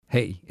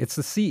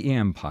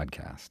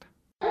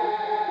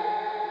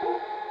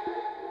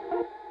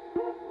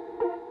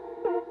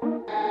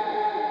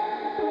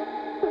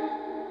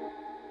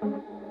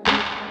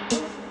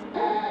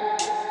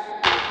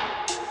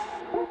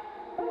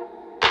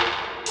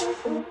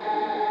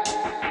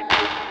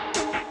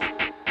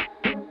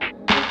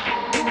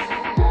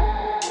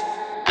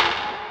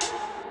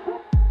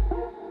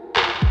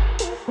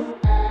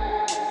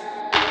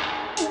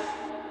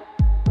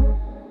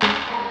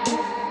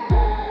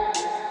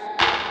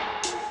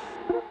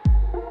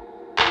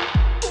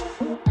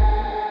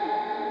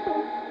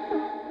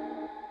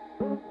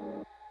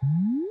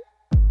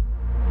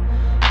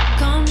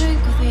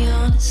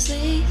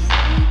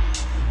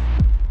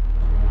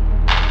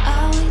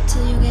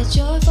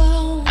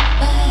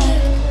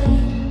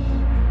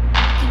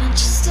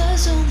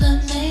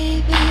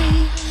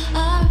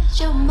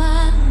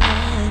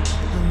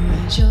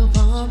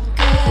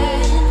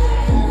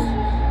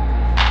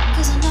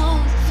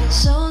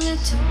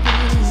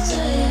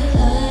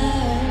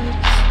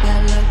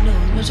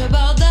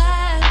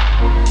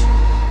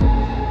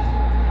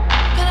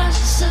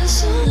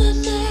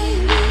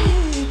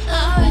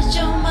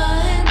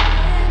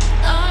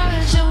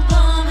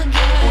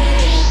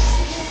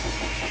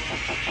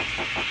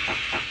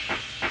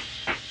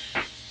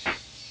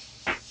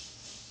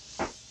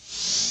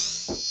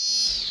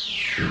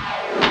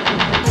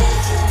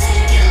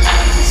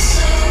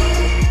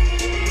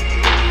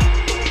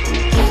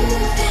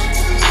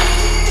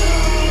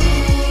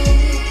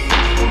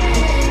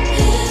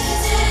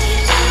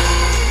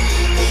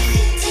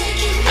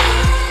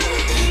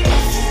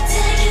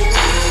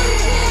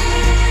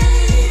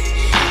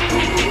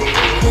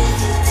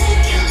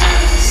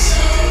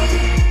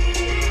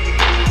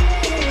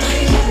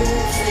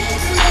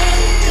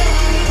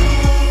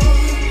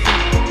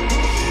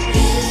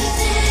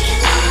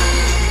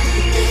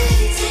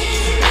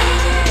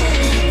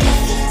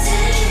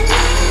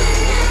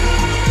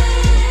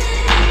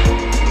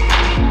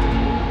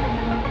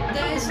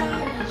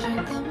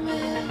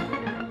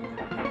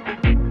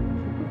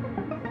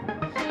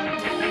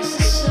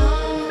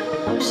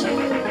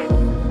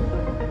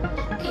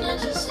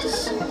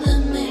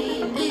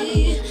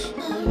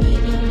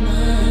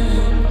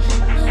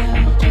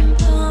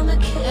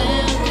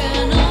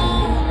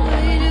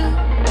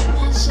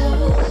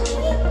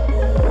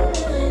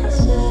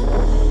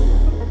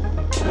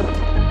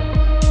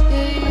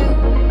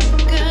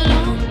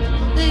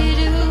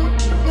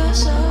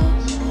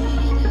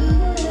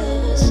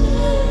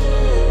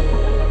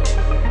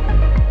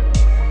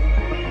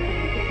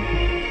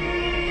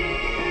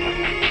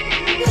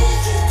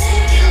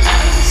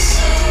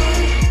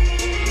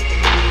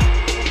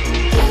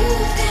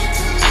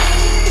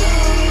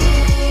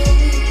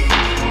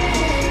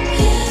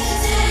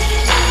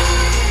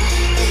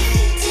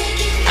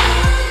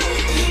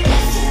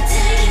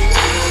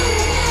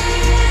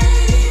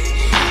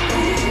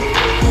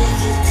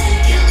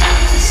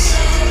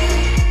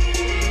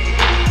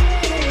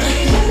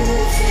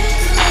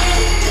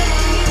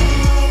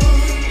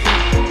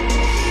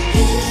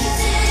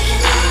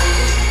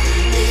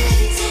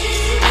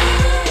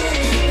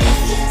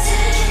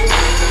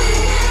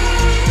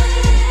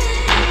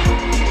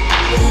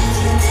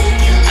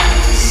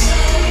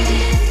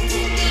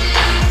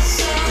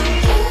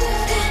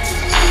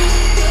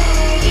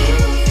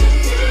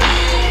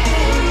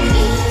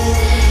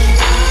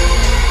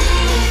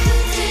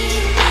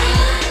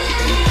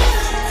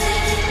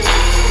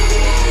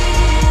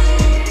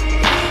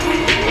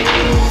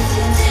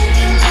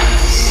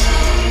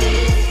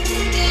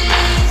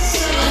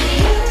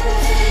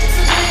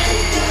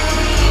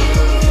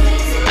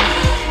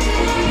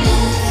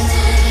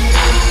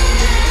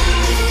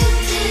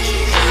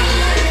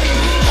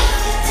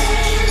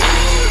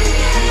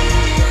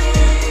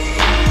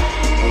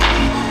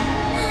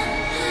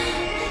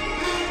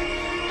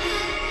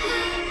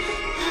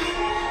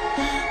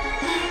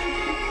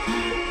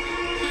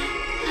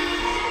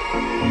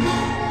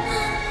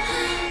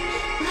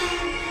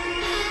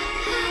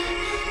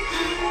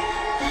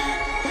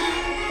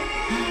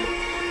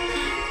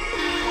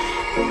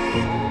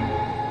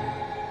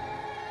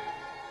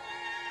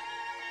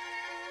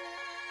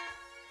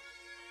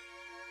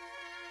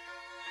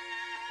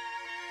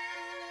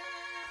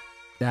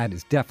That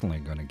is definitely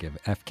going to give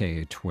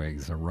FKA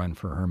Twigs a run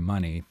for her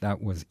money.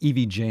 That was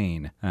Evie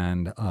Jane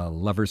and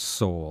Lover's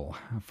Soul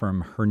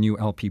from her new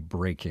LP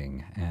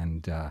Breaking.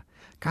 And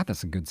God,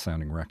 that's a good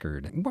sounding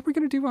record. What we're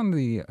going to do on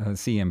the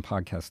CEM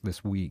podcast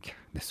this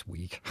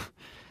week.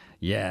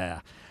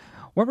 Yeah.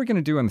 What we're going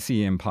to do on the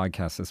CEM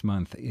podcast this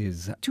month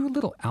is do a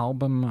little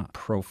album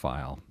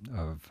profile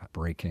of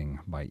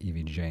Breaking by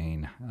Evie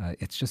Jane.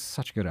 It's just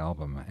such a good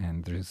album,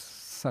 and there's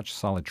such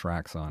solid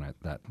tracks on it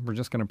that we're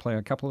just going to play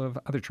a couple of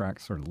other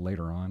tracks sort of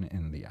later on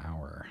in the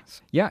hour.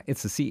 So, yeah,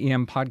 it's the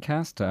CEM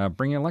podcast,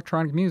 bringing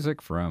electronic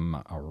music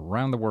from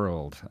around the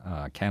world,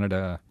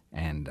 Canada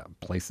and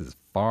places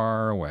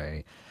far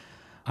away.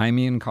 I'm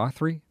Ian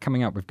Cothry.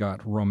 Coming up, we've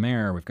got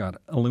Romare, we've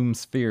got Illum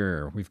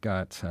Sphere, we've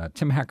got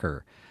Tim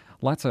Hecker.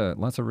 Lots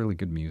of really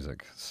good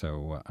music.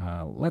 So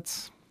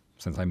let's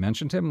since I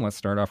mentioned him, let's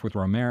start off with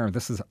Romare.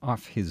 This is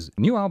off his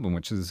new album,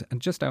 which is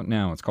just out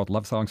now. It's called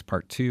Love Songs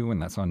Part 2,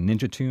 and that's on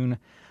Ninja Tune.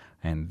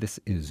 And this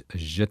is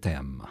Je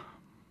t'aime.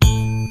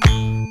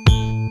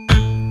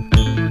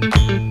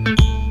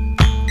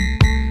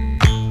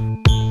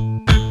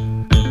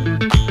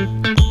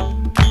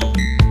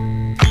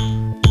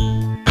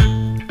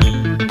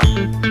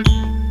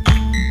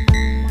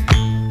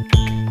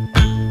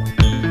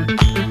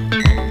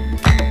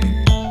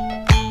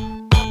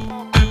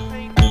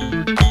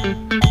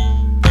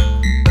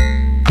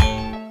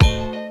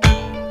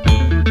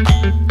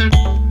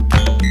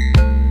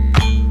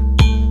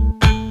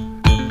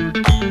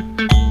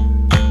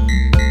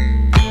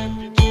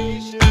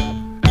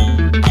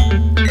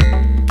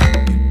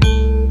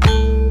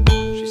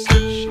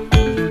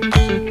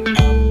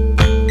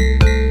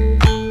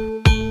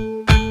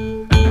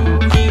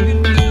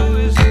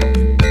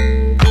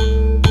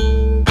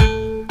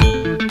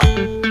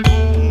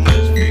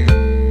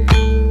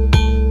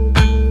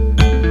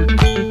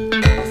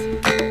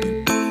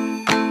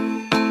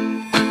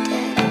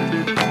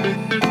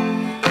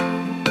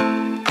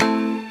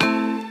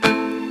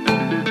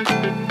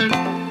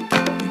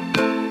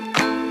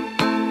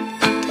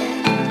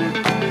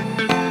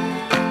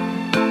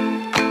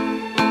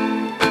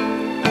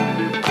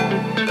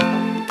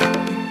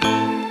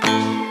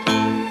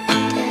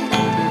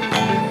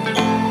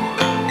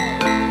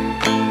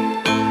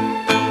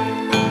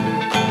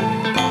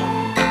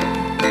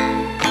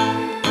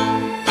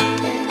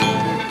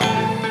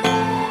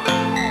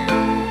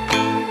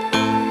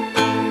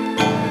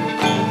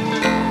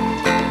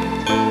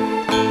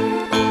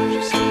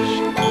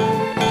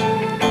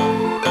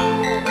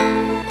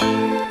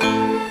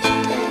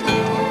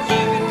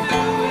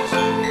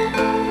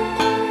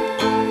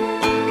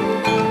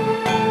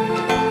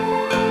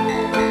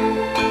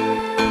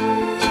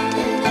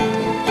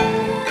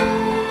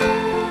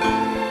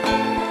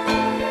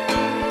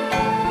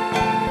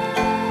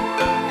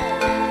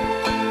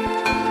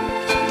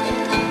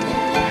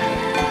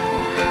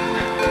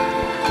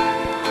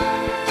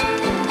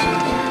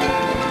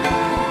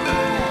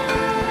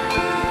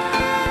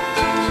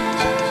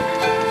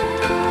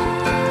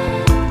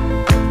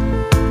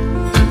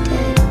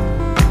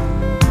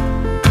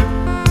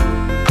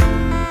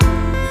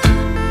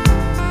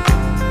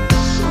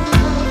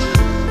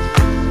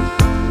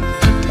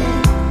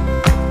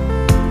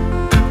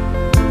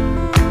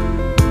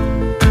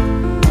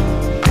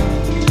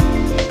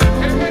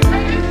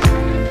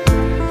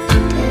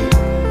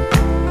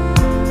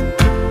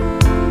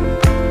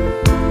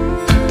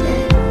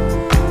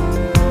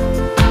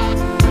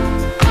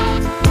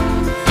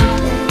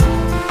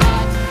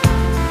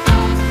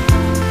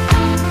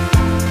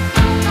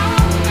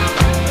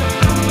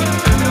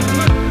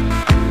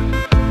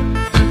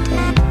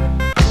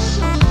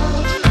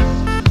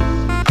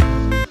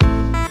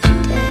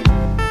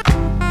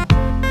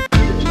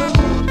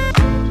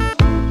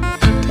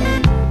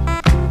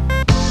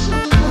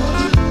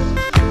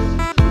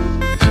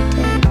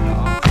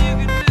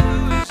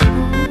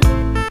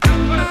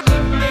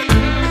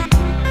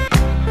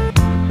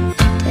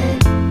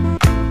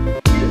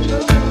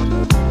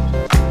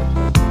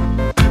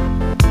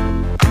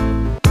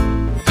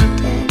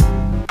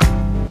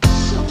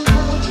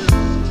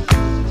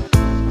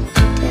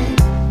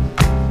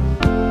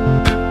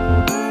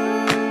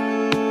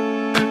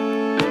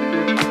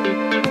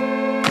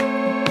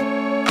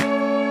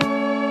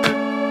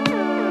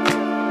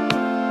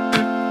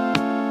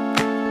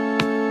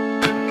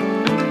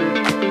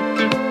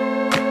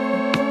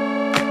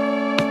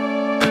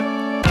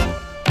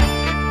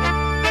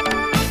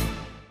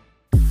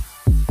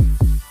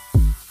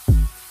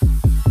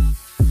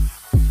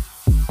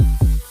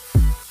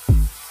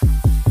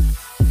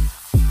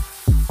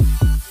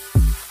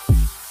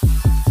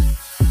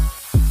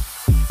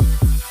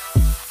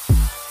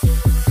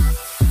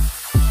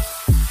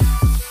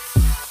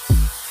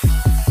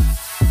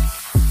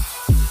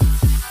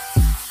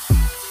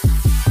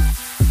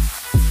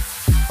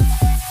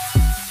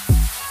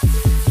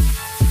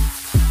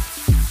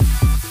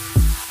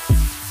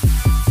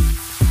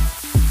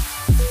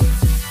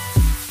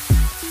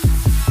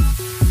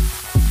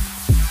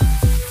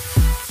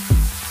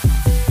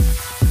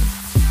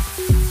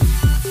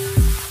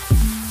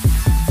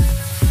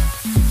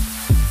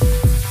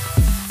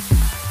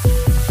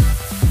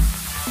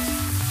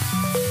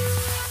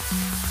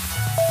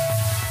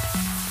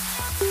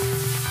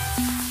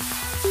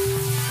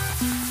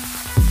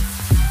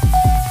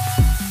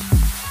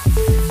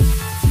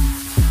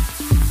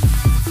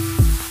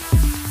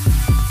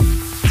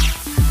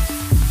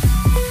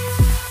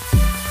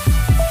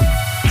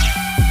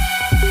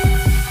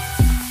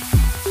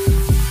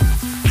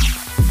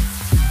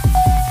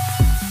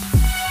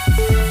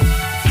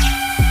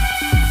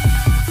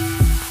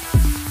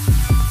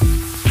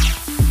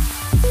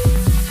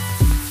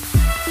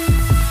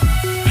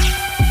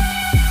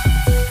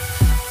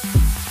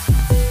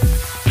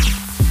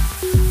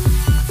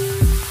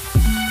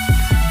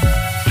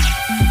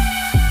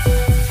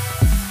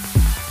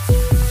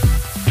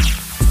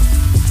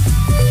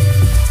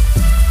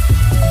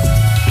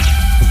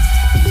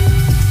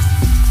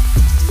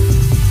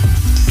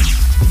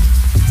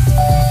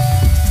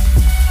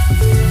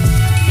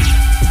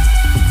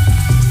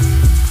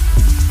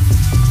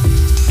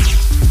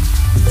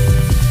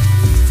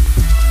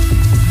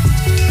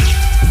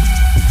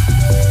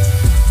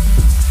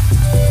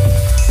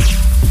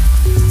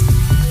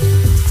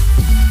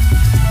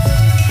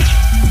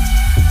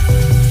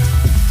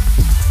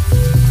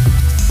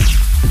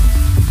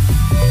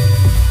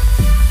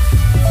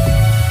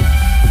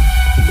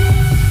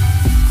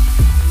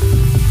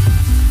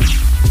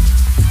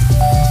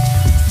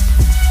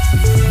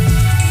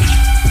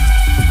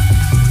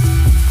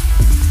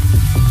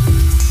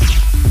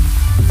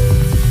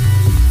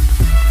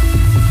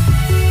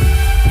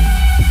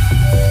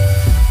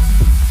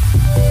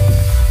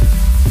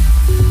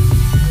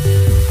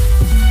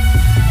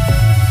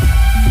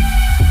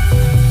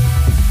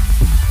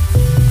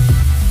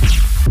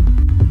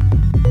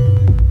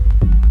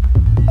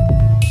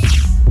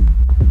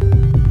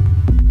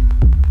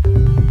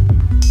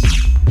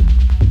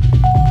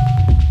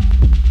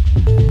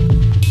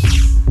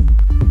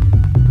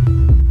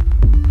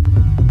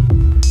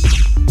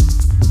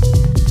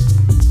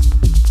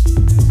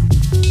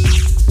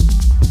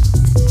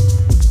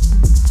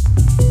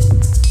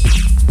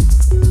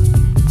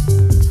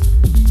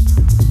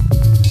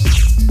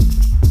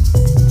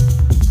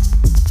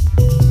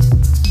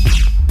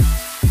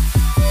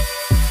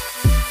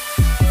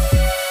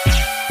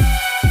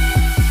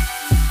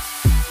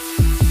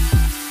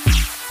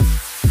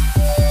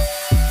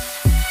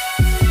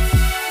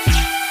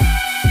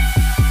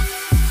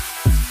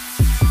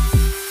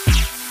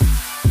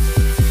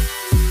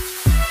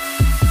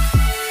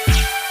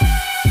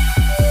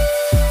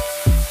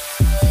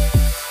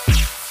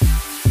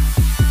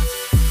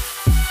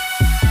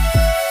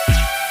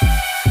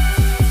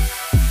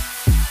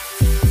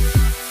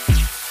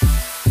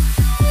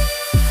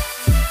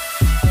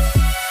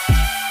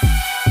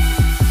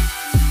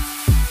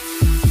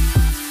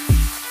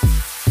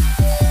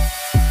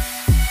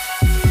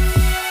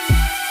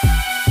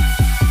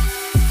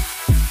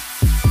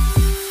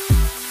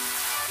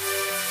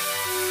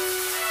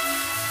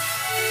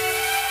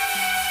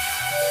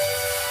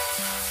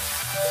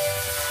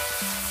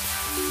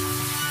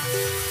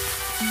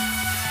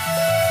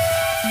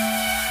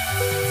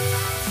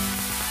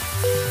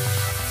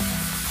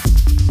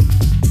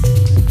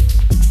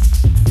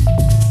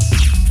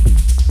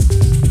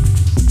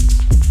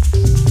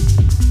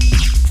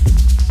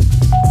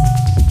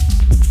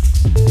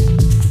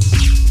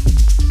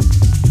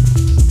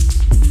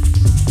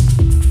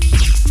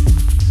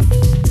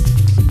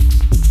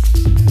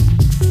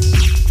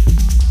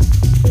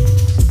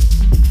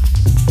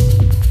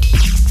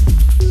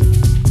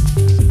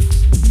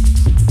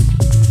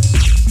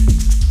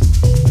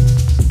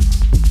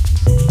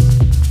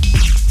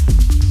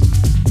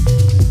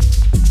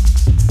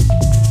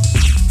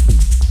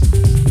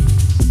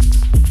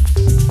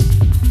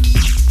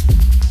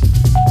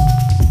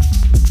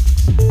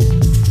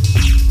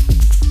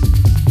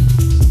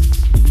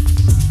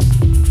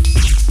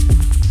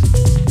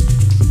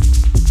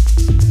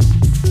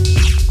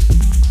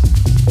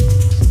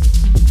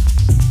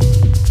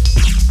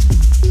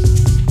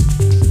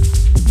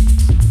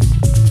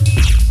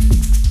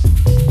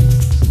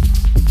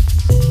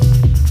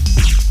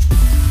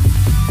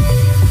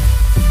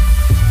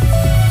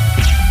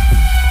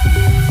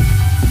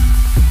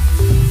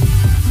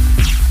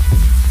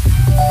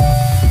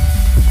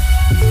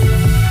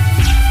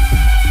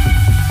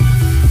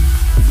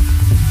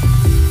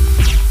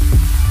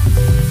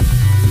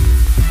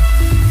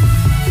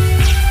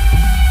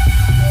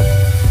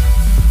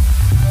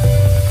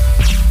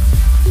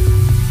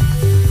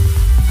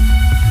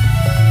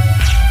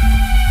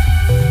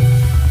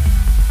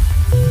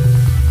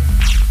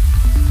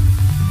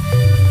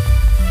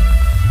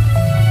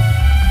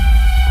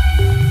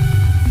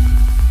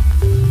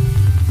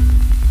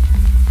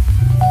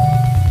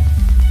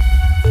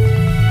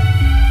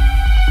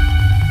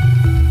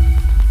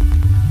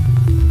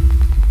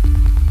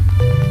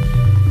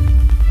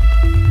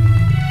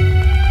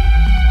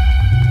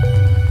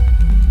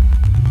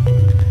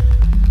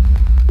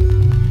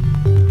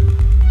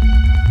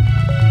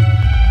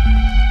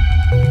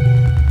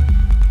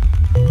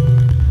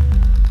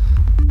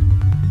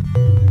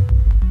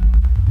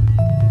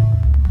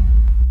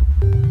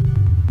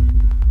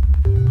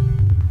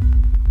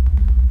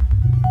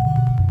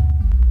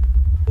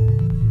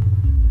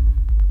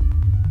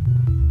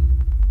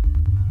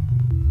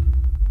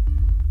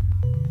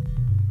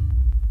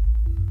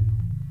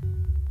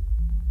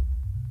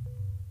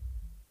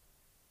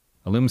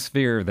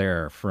 Sphere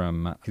there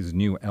from his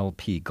new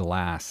LP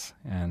Glass,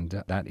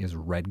 and that is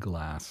Red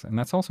Glass, and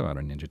that's also out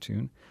on Ninja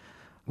Tune.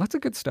 Lots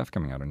of good stuff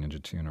coming out on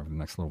Ninja Tune over the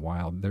next little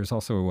while. There's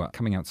also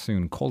coming out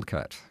soon Cold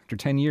Cut. After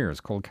 10 years,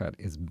 Cold Cut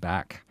is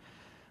back.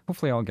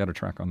 Hopefully I'll get a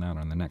track on that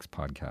on the next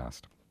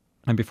podcast.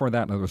 And before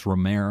that, it was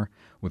Romer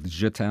with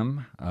Je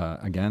T'aime.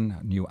 Again,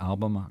 a new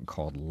album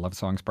called Love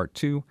Songs Part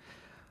 2.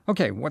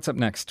 Okay, what's up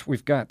next?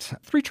 We've got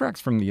 3 tracks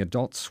from the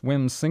Adult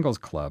Swim Singles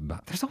Club.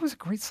 There's always a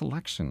great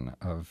selection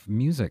of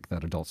music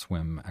that Adult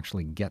Swim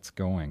actually gets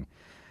going.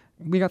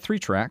 We got 3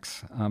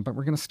 tracks, but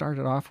we're going to start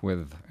it off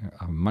with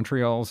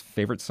Montreal's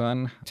favorite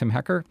son, Tim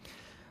Hecker.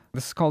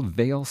 This is called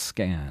Veil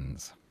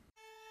Scans.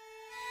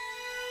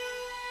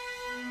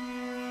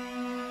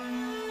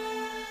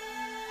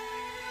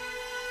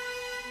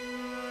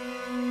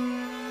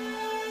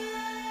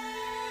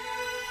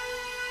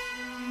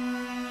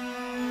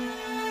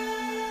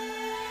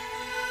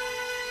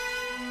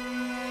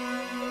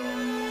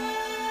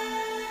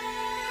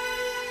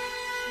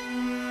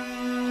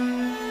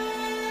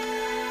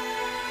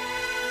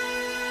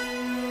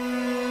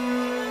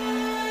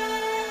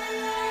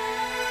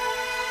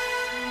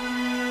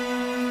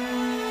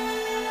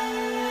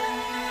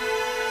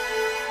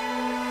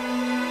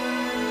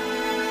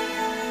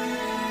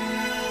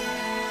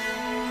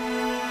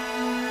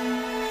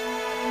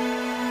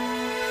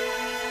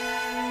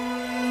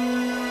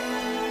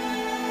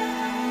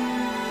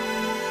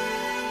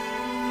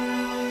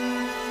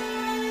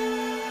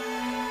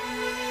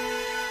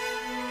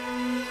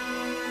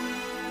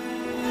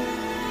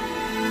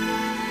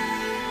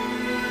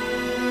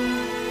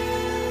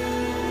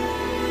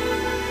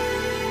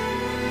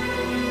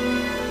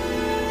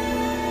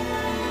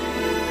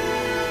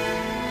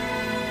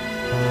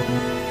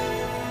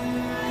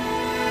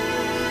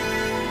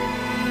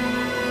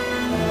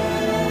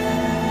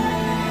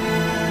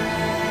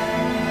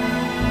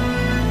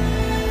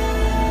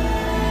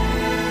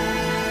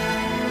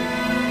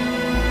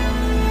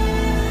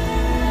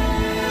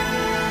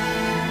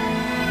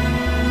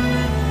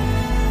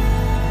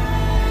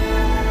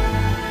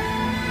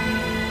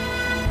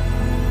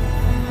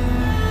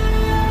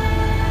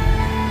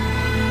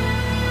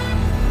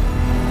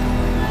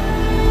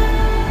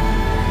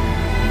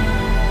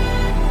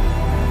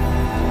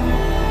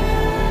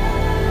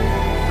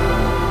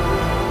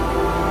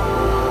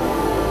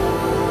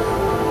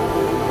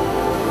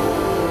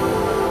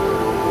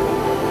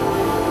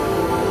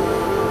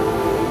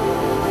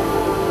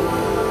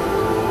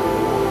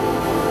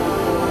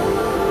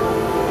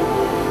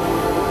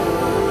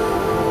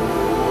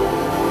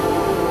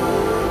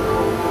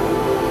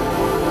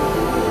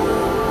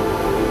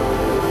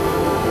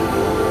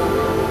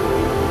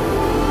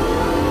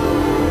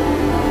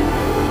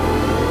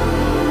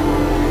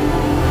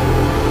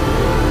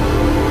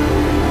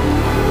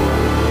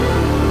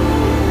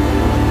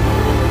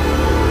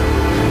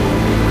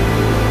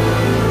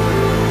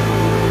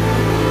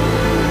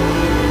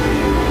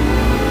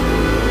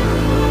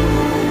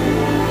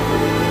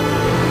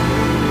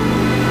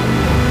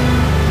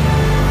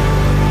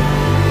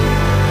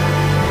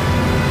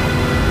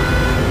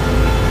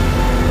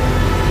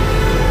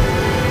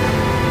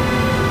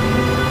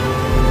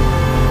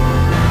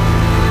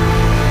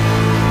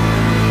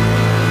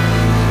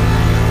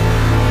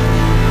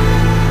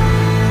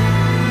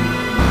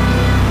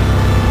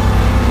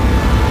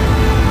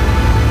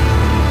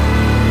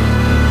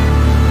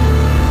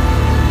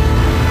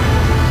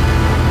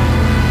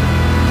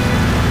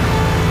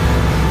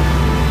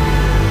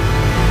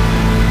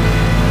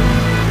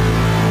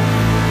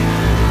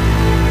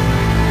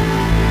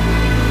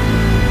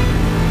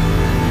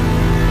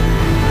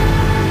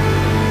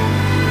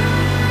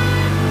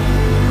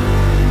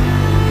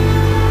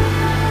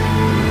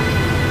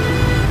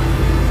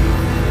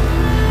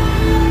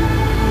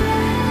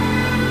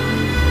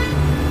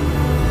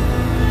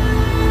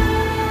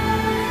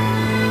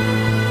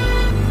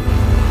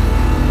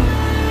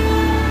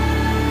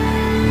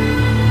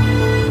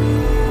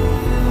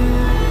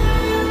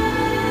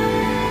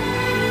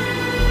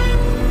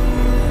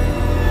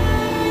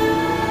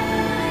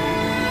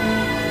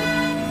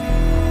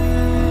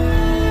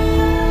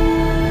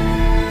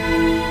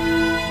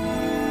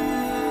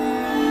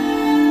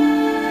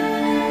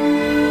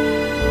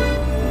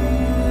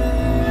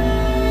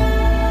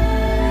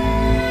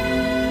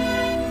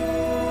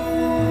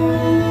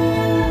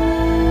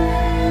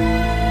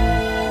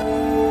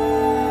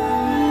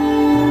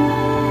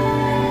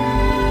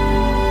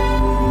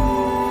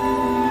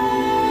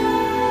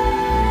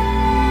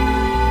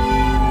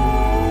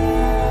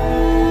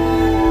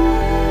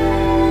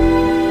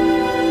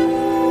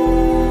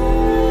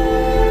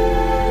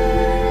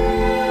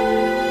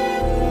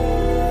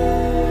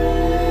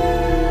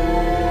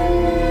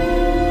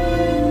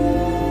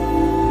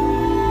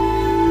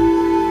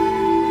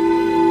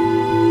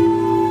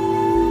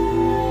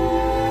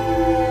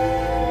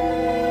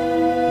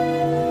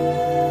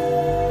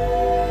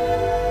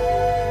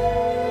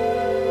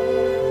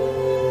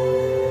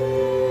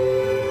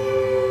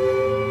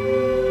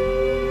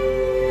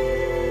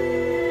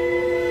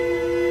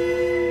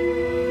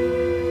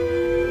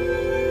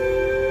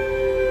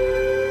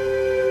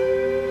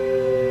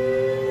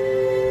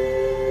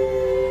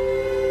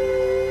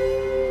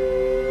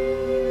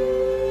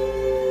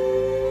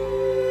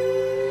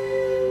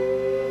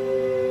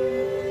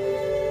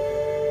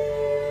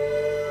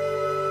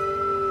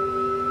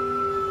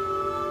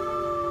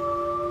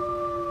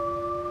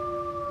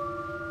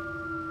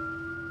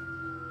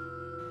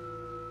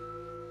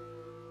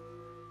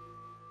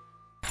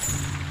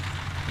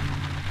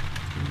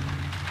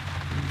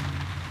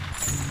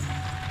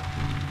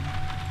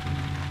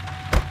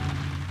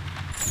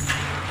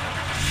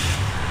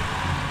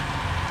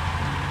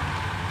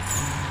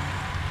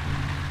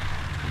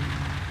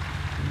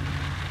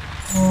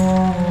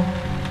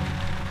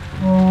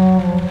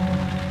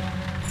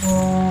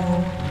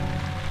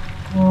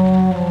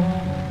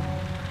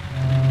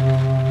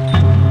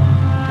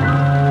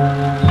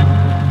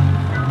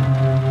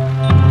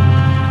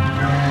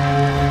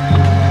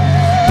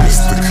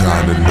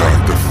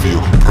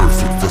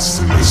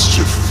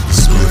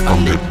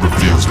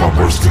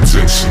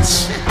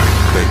 intentions.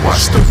 They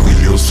watch the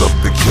wheels of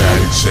the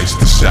caddy chase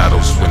the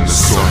shadows when the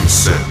sun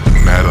set.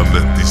 Mad I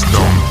let these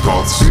dumb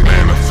thoughts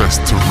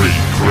manifest to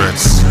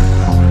regrets.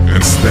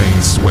 And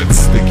stained sweat,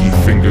 sticky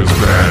fingers,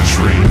 bad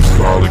dreams.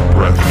 Garlic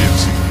breath,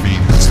 itchy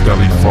feet,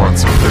 smelly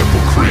farts and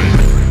pimple cream.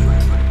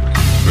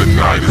 The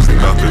night is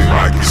nothing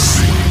like it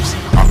seems.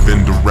 I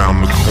bend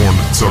around the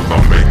corner till I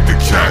make the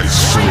caddy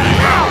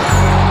scream out.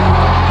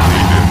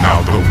 Leaning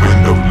out the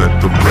window, let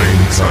the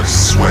rain touch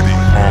sweaty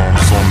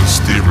palms on the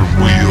steering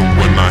wheel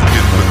when I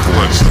hit the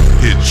clutch.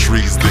 Hit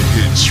trees to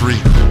hit tree,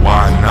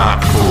 why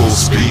not full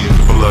speed?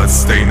 Blood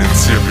stained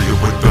interior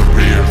with the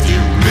rear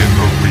view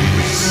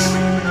memories.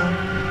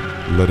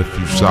 Let a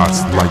few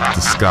shots light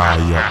the sky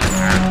up.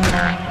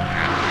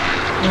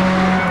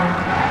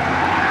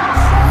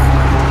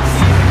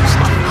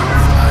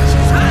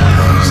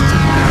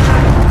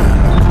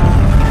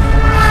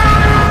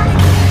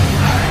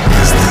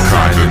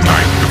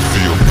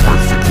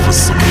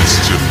 Some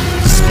mischief,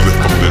 split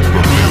the lip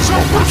reveals my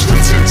worst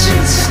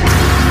intentions.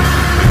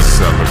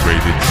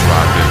 Accelerated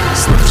driving,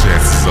 slim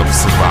chances of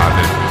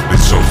surviving. They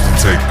chose to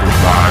take a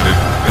ride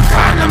and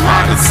kind of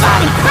mind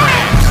inside a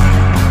crash.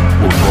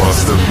 With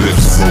busted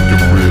lips, broken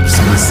ribs,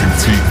 missing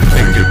teeth,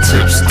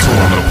 fingertips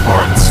torn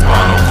apart, and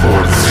spinal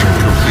cords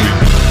incomplete.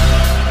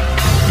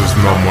 There's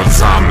no more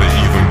time to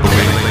even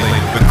blink.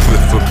 The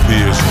cliff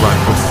appears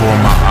right before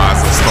my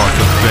eyes. I start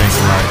to think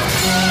like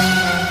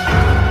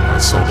I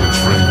sold a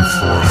dream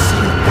for a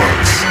few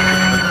bucks.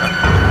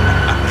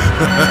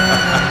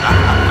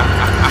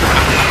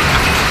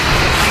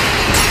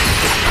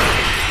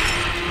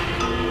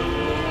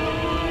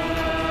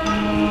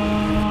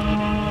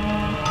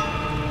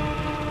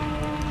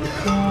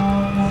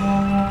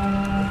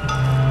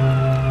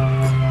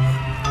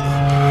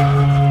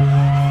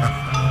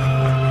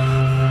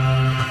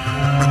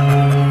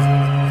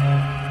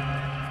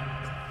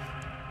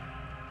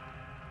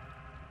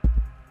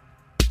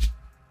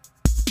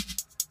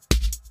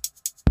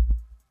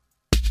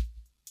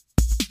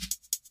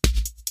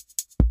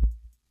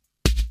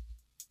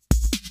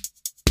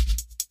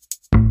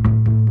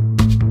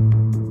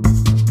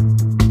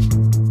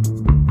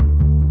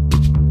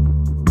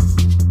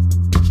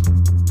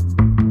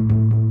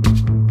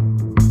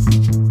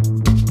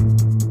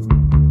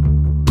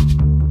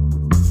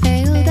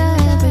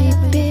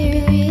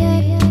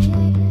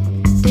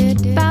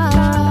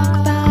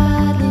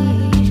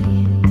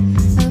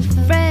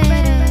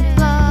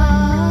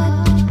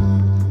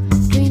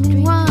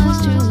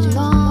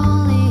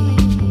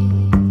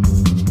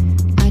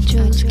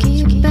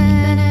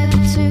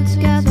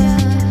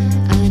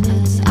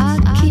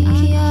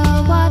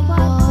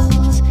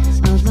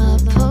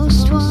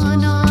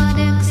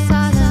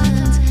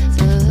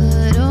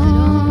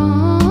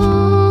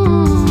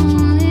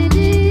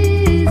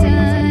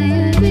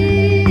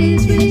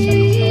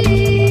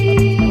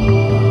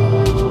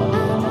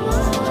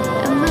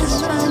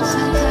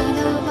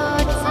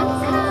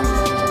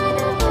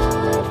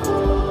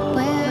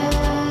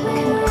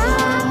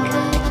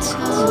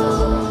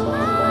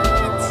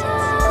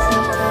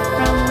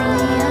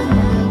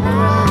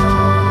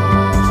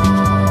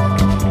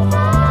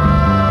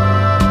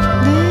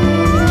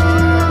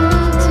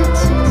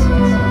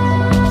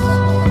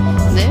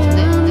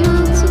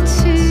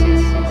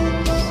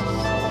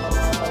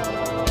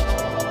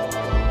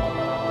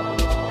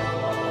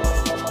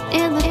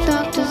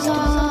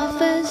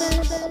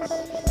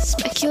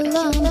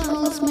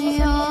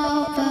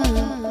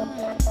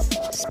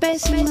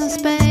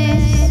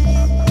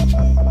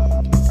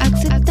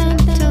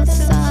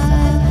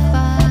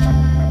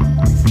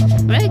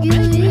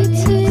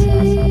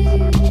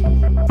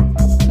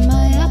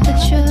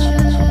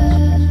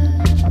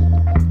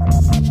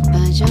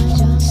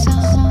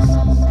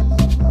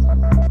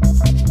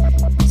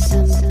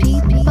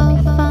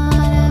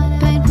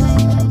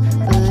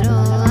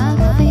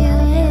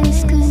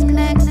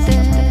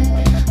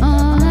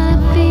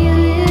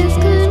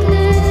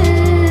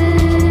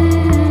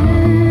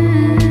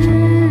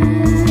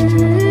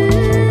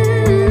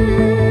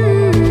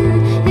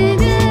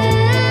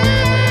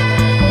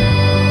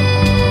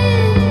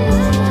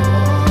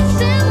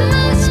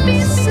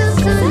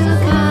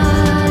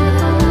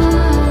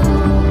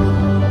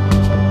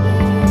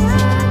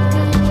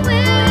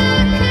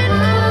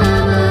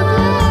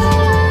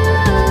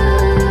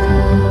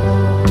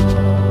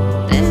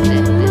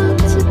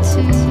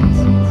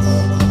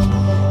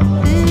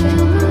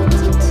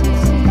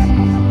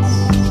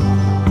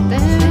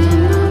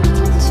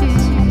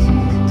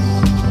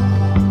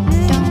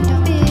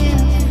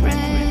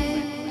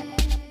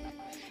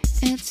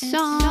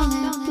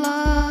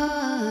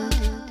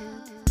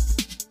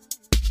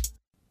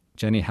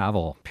 Jenny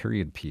Havel,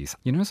 period piece.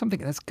 You know something?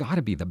 That's got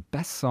to be the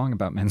best song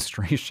about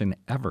menstruation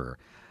ever.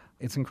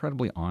 It's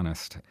incredibly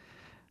honest.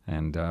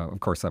 And of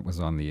course, that was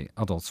on the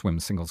Adult Swim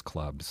Singles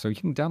Club. So you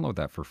can download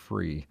that for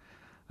free,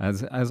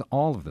 as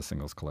all of the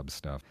Singles Club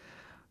stuff.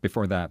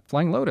 Before that,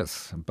 Flying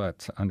Lotus,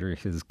 but under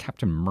his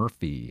Captain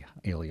Murphy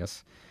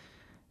alias.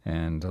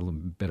 And a little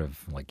bit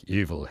of like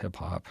evil hip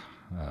hop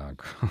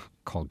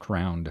called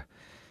Crowned.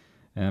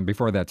 And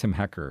before that, Tim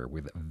Hecker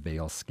with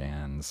Veil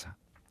Scans.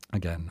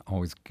 Again,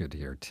 always good to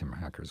hear Tim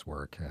Hecker's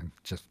work. I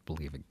just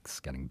believe it's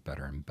getting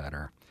better and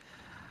better.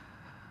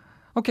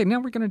 Okay, now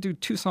we're going to do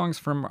two songs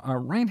from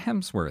Ryan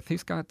Hemsworth.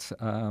 He's got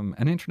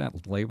an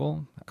internet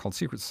label called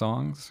Secret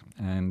Songs,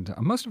 and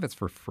most of it's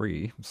for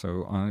free.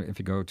 So if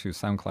you go to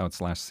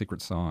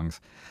SoundCloud/Secret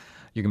Songs,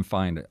 you can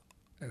find,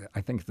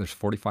 I think there's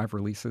 45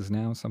 releases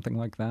now, something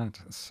like that.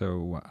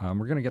 So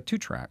we're going to get two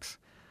tracks.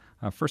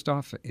 First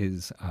off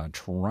is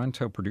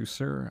Toronto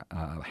producer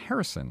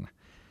Harrison.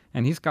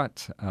 And he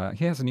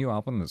has a new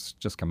album that's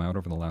just come out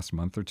over the last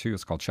month or two.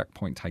 It's called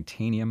Checkpoint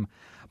Titanium.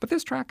 But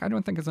this track I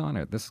don't think is on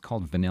it. This is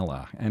called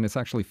Vanilla, and it's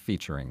actually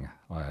featuring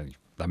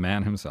the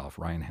man himself,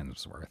 Ryan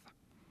Hemsworth.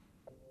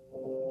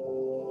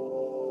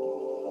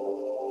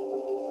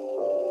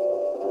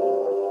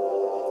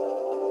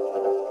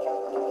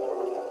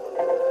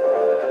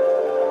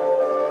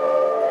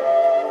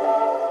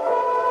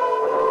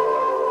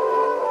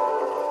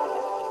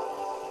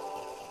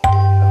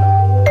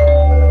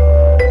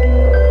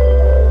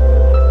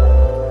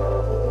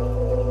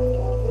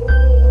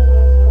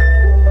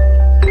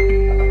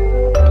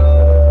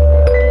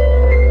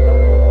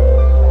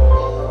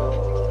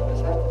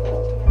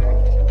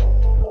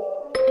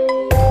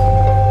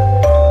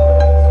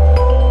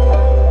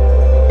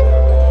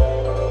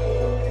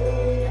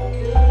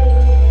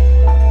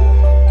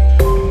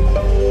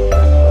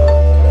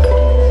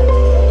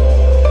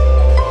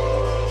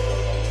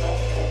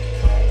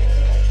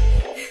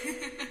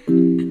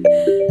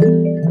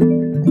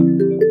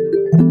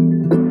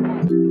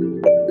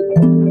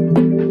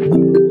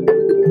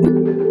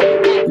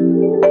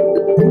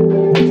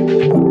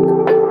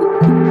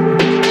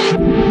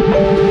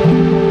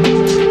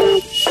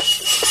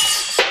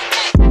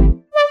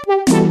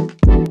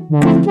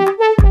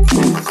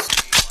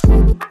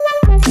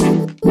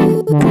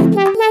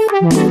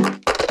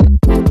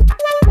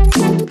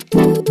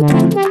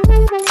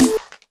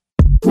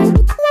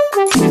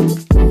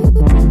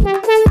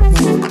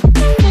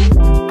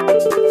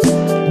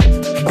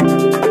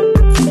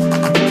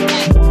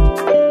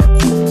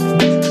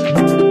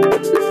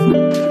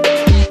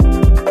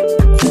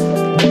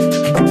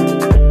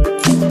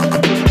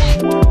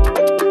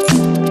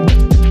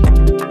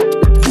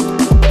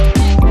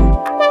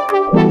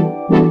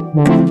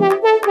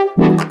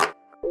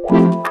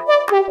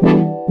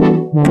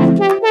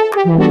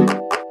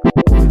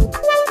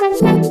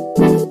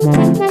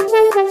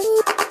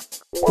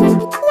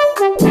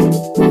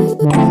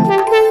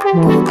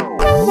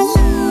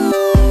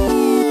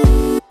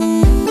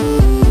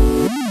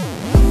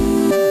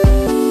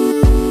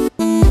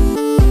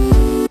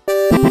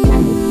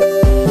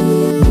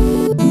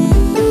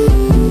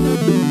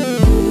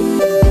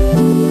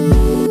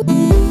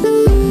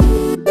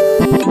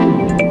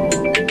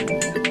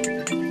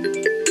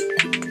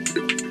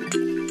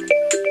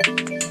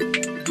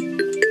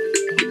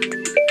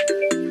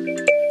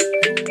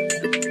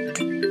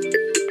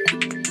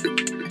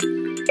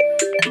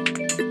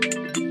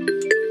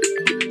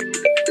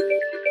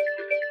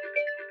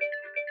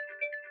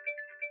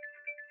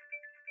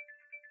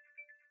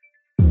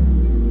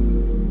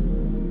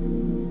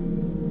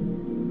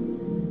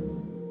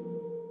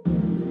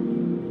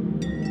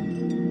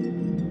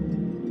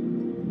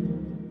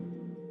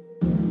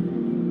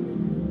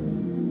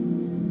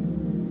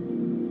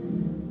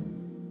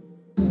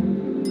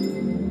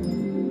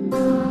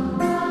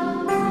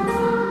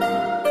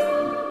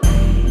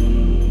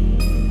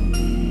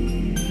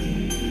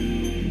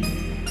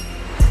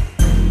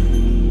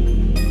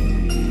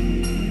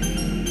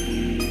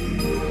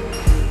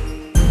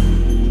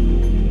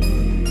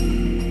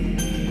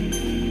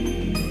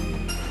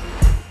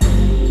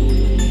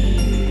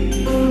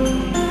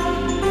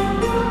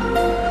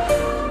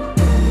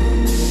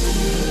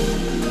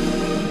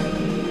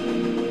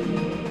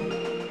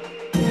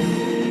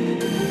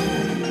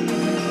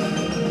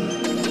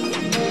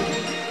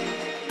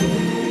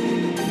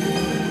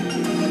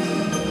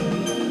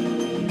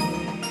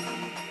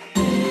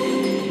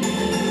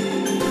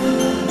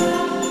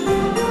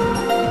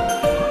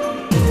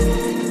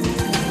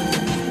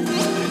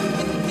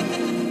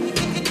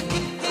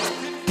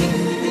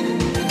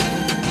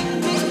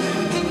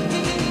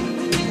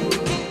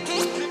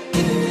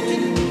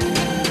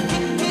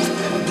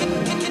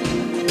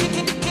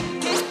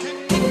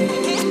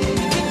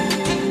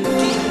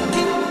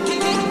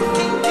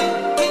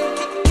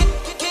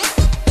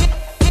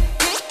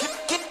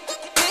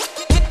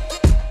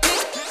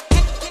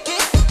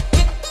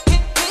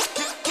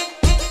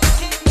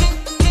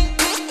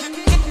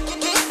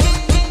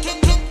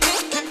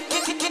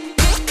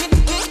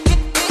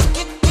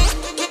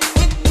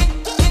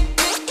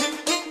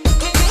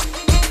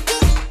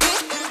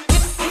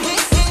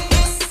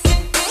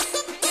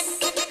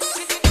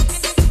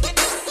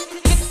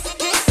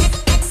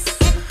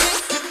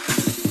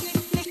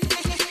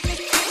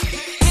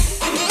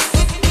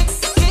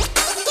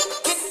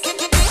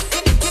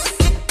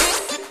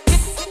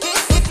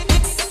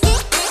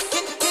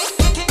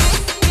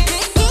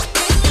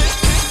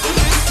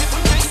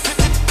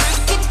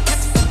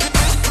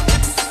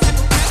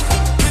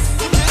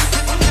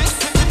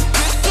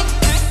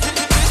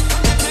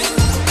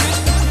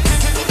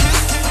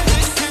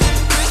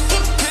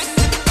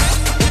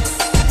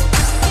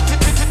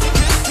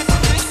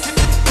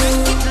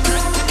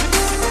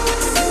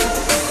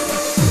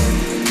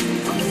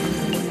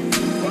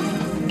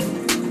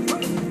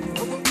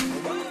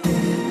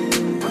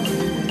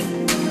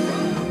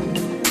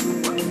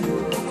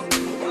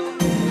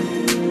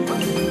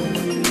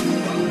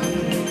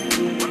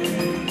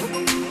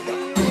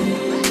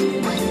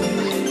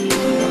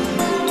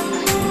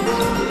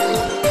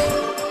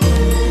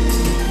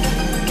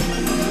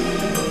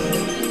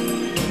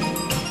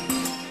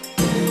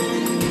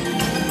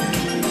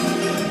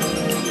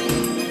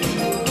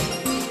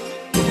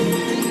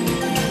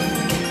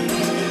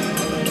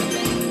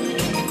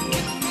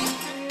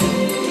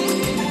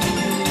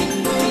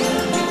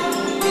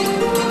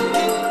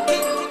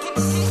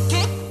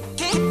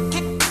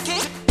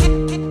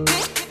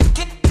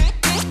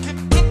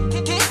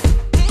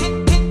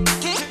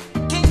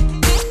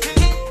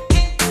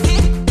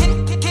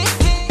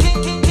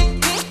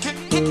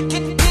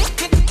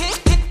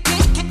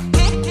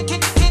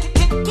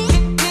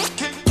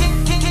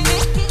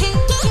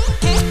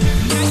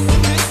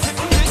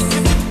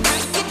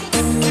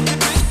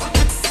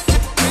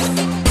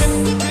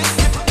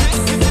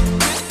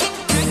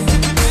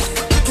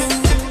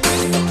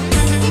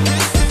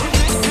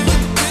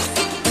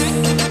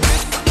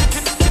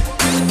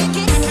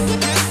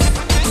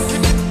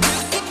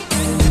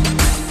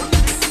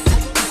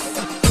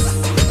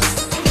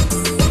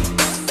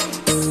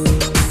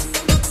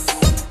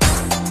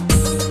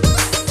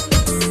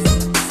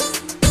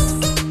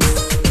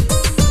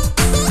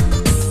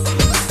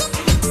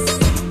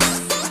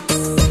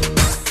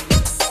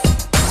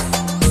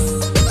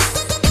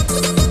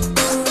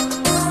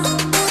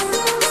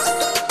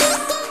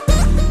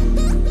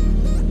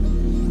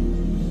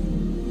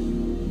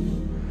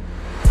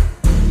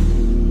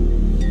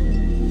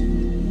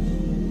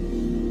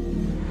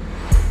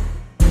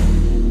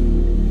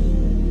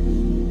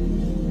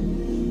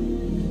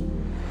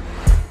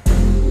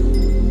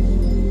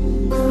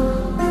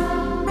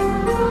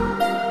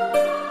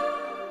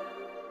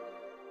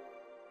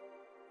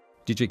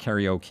 DJ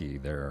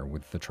Karaoke there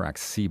with the track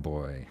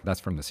Seaboy. That's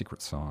from The Secret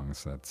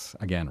Songs. That's,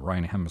 again,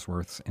 Ryan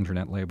Hemsworth's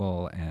internet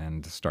label.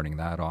 And starting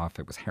that off,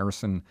 it was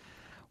Harrison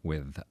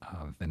with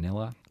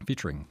Vanilla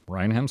featuring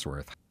Ryan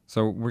Hemsworth.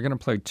 So we're going to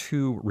play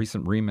two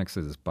recent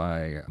remixes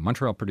by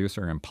Montreal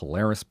producer and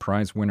Polaris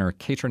Prize winner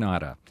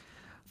Kaytranada.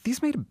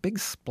 These made a big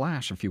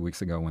splash a few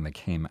weeks ago when they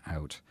came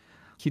out.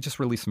 He just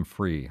released them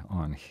free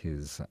on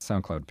his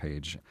SoundCloud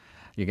page.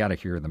 You got to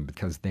hear them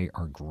because they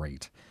are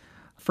great.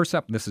 First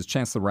up, this is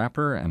Chance the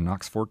Rapper and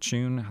Nox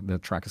Fortune. The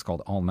track is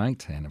called All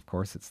Night, and of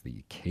course, it's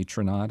the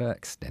Kaytranada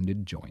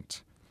Extended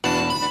Joint.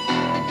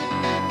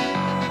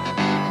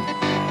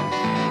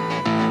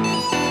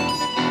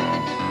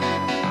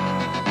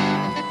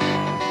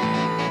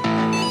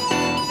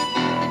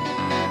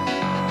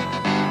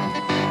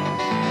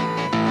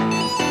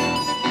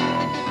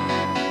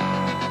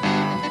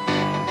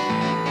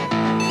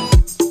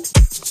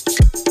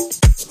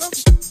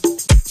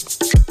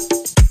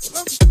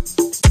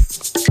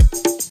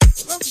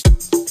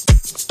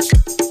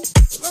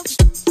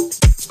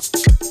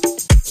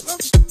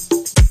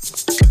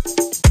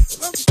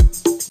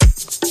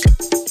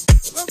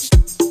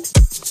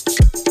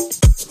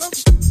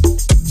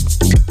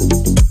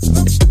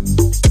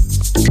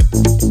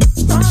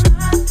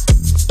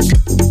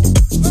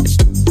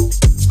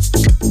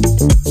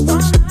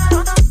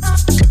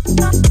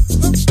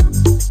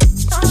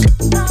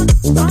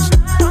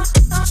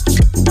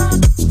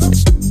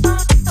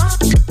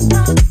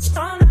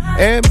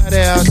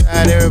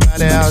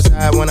 Everybody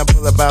outside when I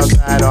pull up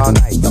outside all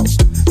night, though.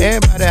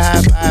 Everybody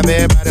high five,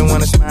 everybody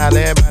wanna smile,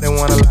 everybody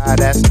wanna lie,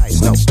 that's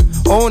nice, no.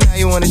 Oh, now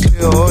you wanna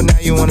chill, oh, now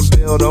you wanna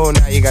build, oh,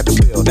 now you got the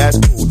bill, that's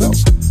cool, though.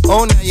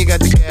 Oh, now you got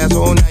the gas,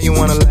 oh, now you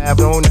wanna laugh,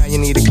 oh, now you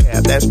need a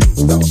cab, that's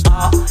true, though.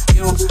 All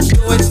you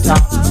do is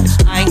talk,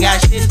 I ain't got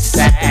shit to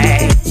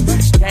say.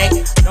 Can't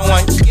no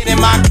one get in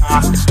my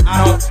car,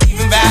 I don't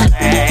even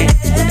valet.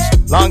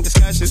 Long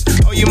discussions,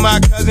 oh, you my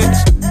cousin?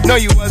 No,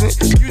 you wasn't,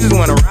 you just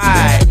wanna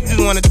ride. You just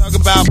wanna talk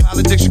about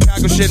politics,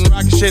 Chicago shit, and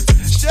rocket shit.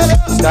 Shut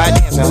up! Start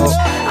dancing, ho. All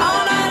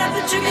night I've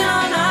been drinking,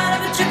 all night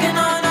I've been drinking,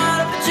 all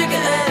night I've been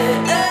drinking,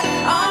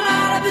 all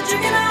night I've been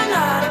drinking, all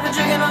night I've been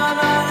drinking, all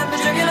night I've been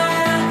drinking,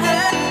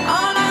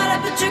 all night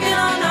I've been drinking,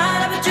 all night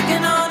I've been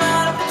drinking, all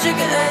night I've been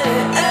drinking,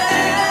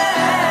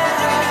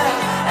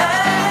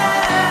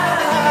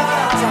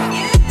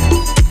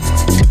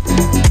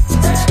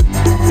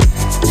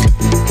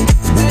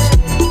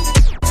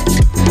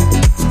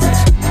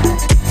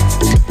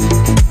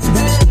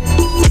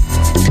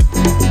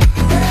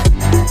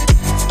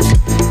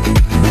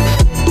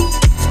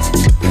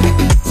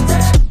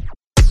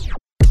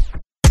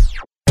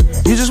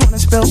 You just wanna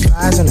spill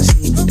fries on the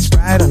seat,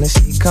 Sprite on the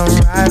seat, come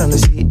ride on the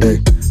seat.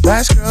 Ay.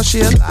 Last girl, she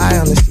a lie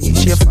on the seat,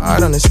 she a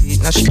fart on the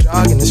seat, now she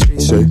jogging the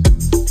streets. Ay.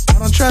 I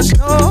don't trust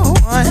no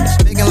one,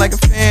 thinking like a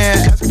fan,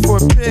 asking for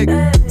a pic.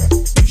 You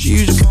should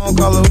use your phone,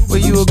 call a Uber,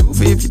 you a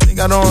goofy if you think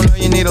I don't know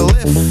you need a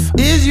lift.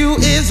 Is you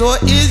or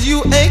is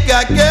you ain't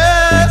got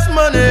gas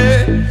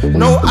money?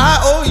 No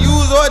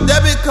IOUs or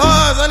debit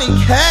cards, I need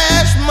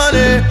cash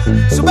money.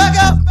 So back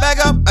up,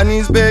 I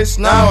need space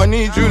now. I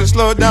need you to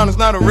slow down, it's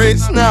not a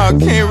race now. I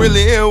can't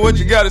really hear what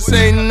you gotta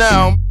say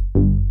now.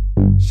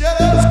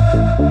 Shut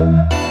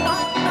up.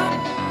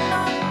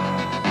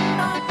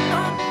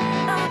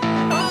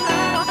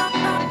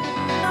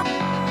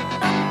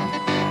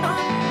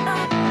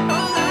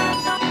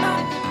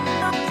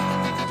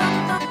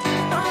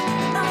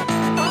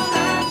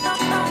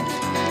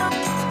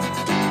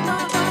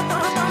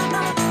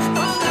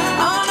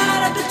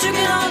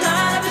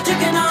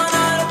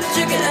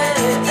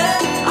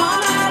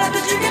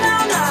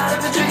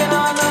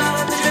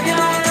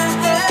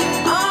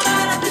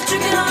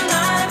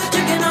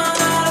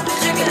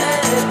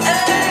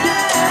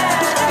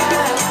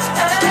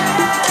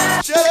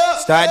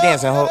 Start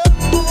dancing, ho.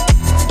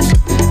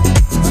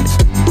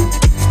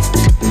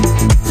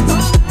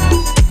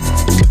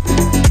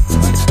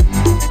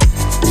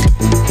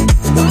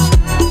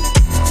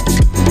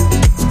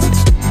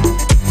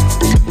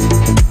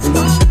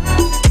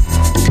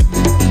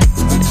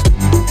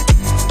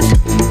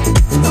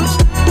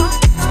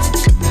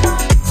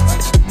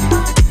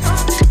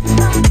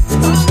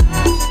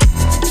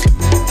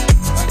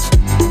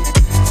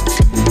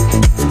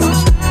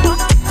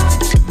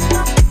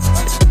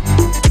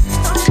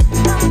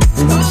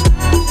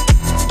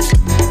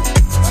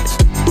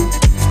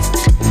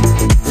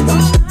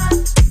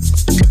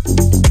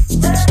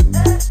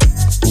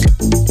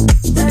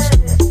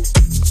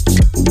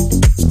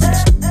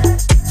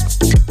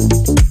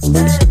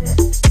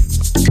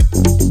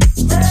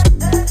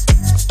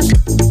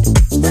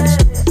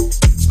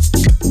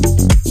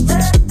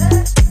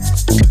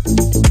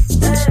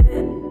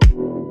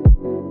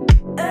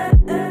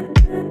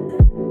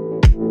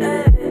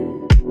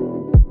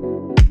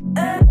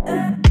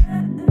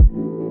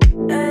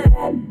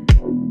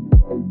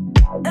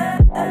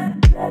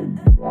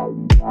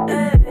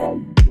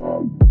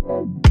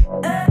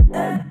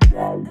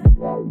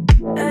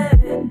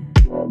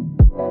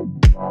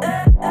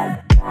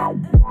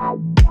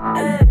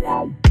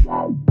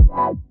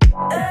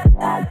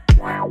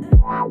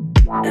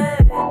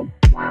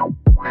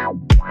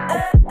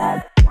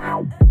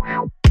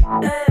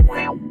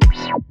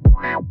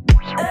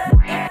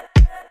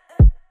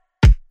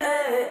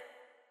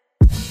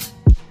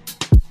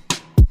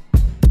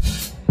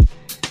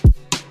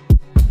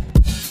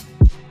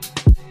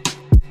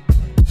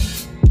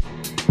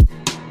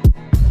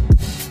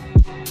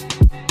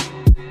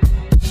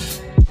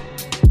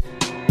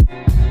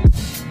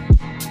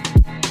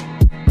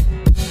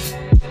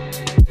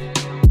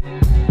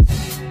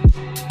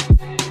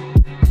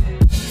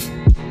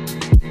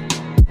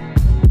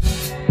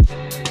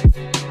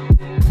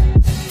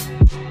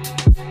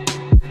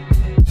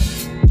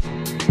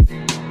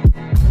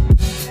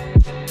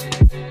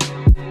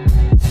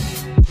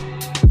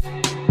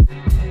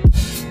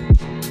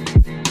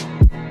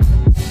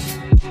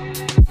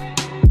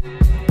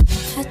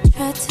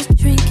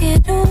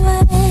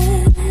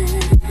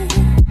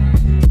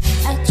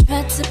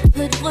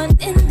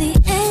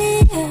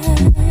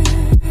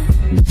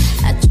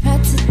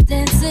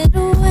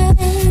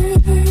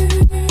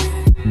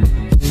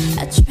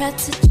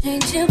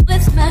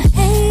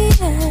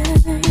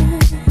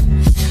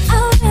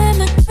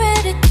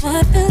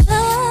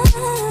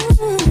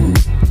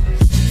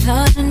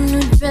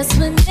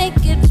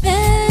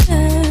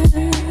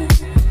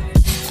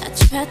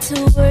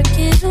 to work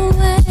it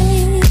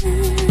away,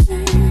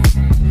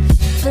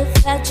 but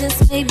that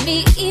just made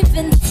me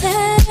even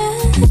sadder.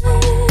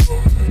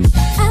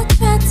 I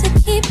tried to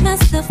keep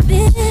myself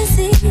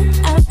busy.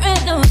 I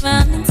ran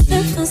around in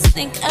circles,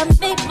 think I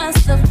made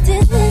myself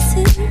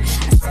dizzy.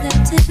 I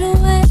slept it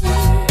away,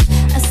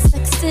 I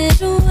sexed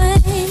it away,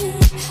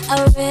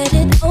 I read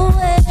it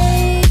away.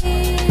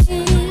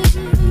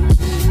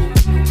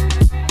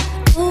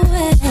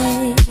 Away.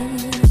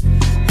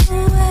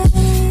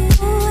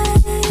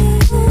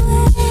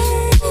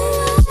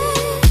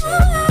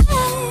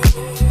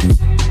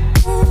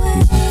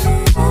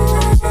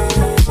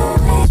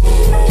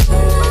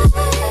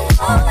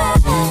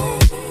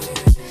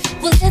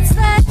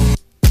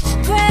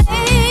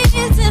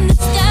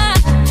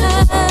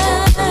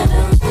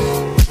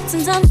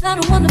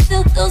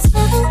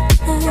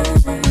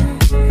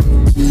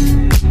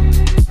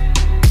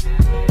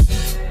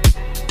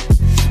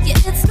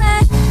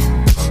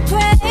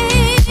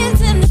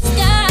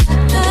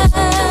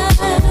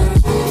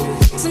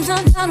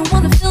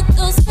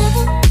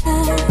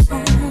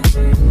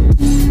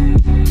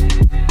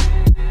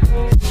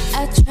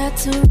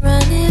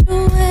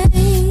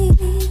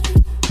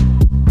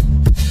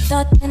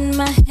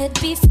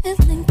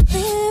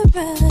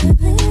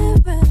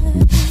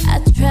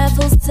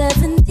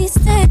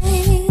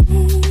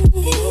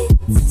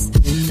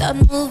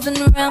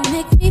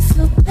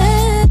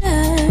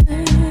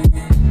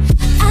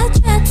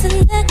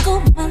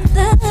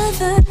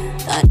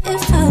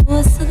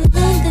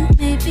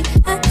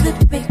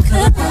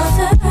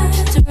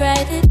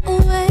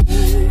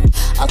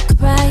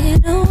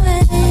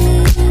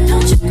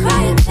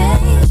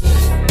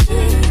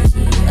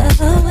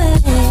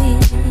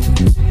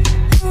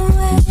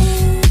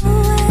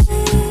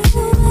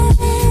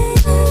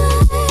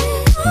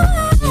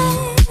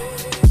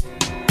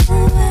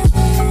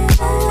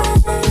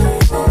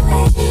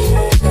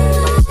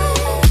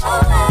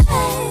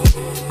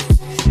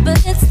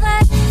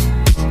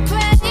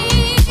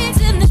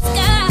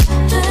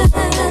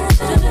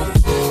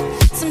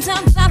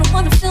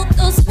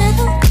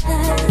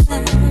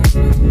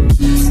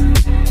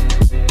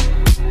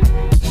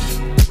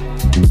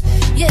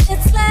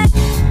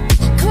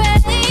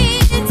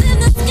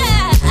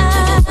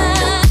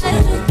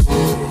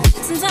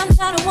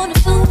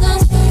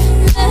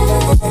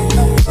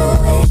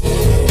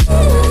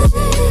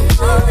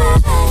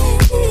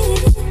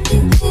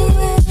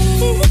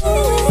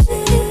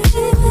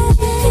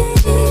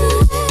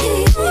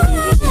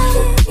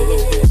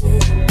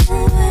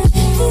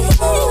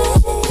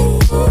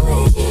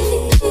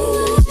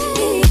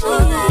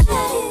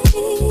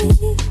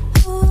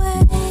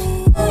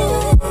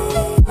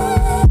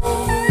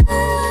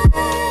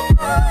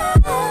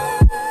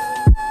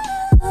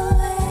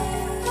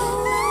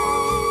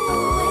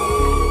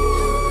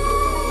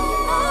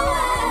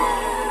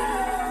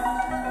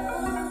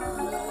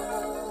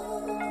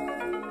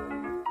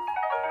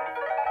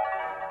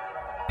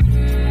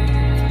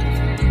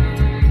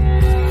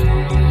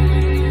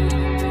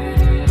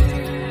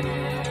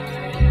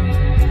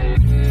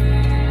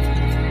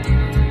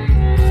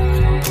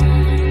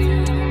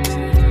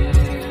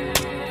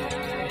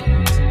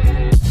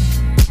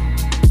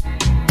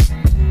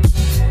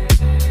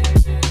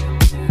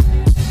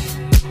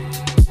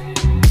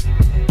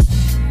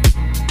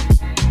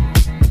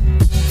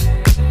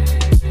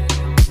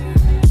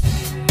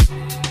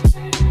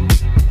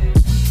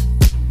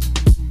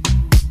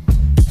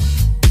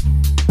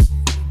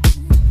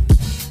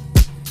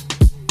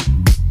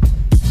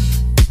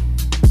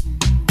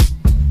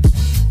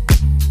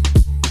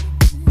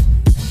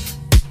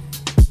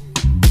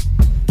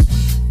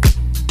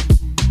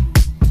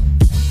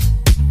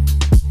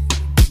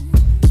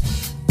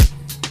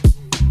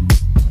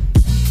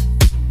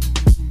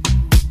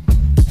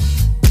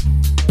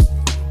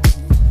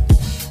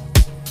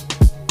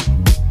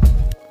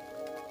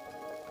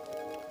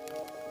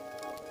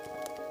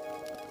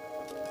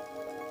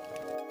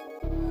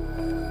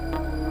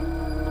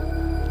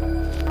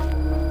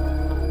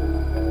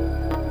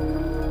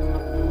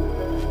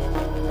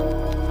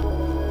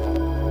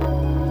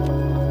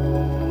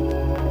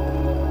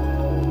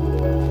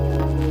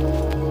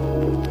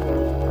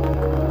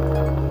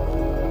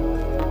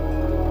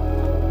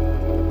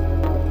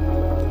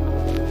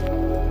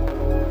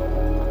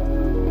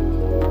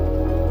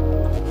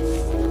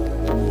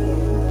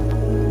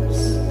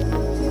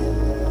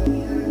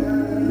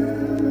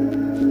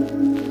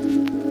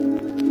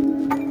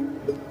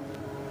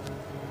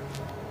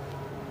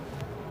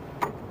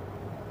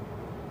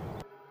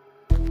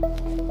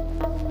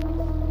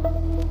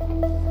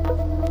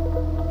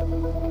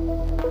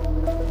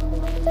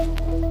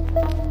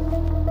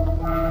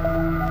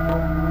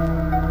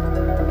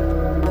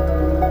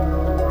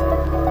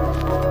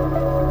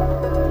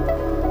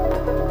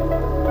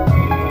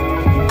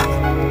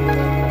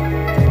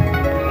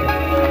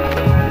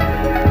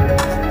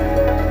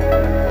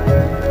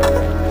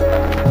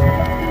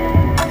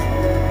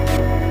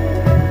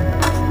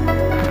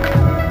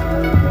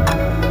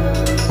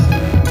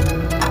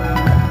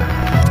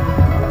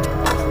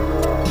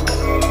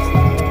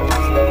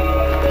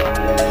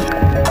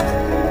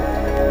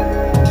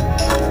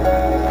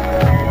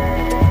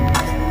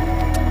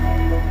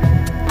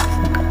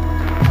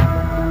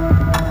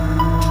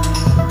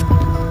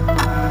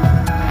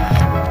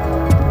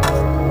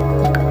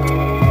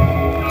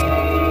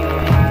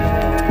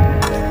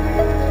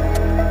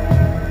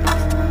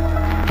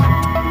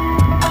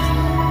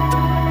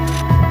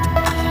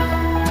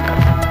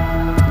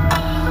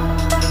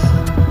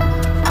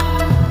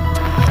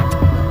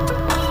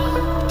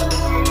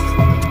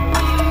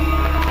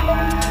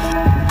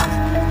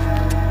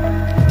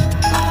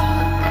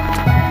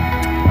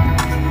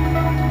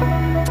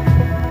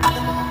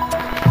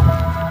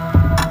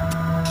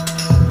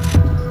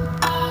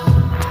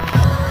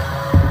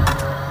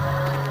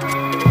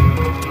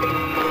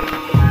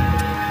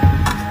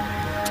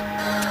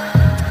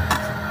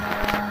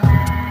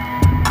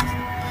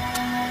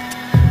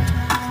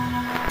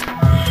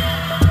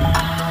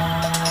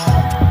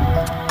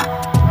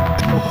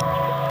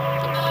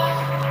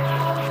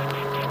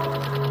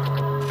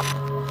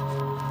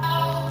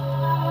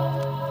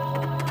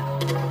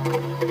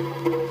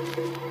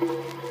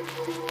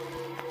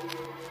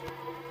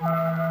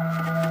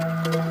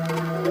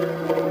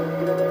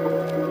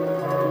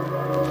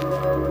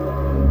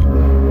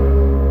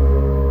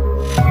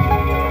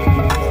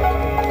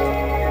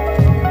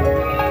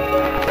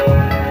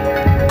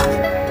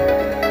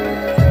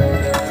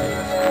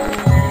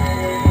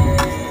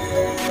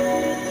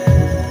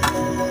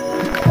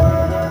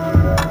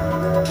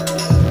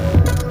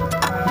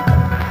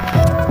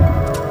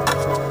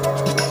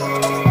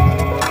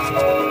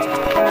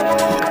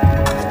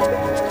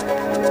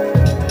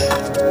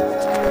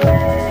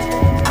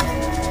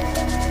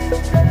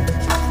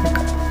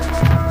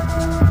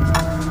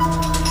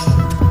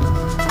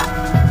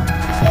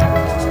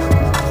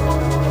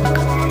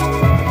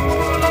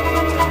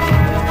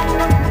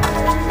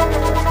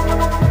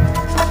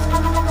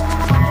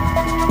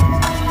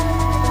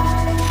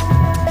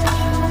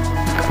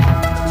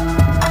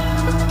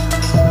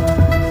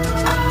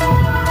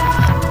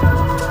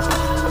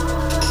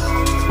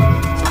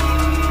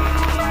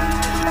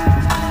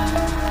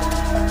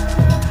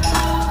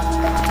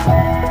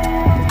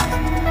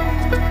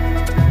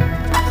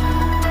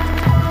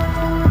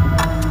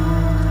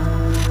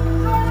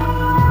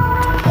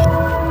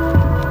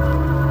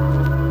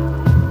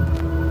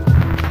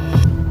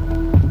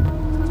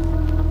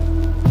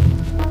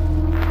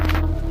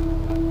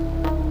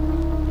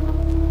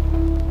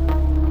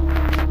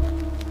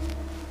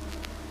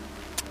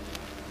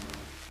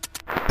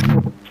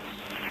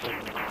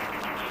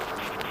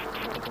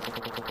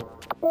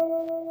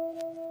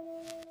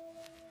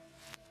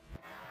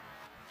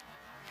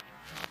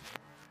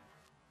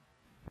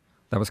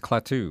 That was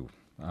Klaatu,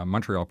 a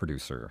Montreal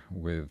producer,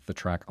 with the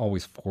track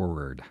Always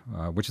Forward,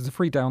 which is a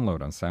free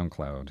download on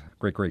SoundCloud.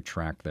 Great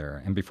track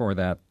there. And before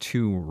that,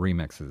 2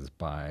 remixes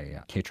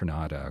by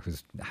Kaytranada,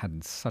 who's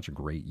had such a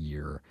great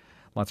year.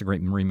 Lots of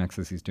great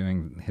remixes he's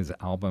doing. His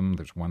album,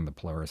 there's won the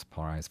Polaris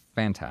Prize.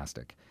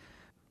 Fantastic.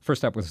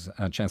 First up was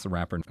Chance the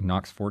Rapper,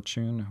 Knox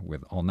Fortune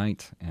with All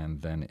Night,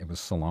 and then it was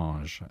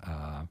Solange,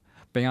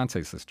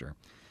 Beyonce's sister,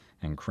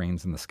 and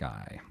Cranes in the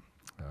Sky,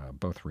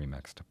 both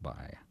remixed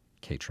by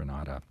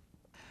Kaytranada.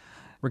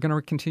 We're going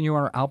to continue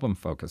our album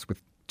focus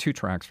with 2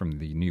 tracks from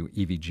the new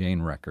Evie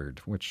Jane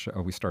record, which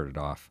we started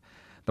off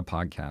the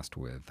podcast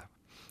with.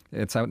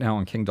 It's out now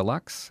on King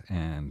Deluxe,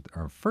 and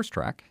our first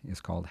track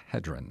is called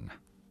Hedron.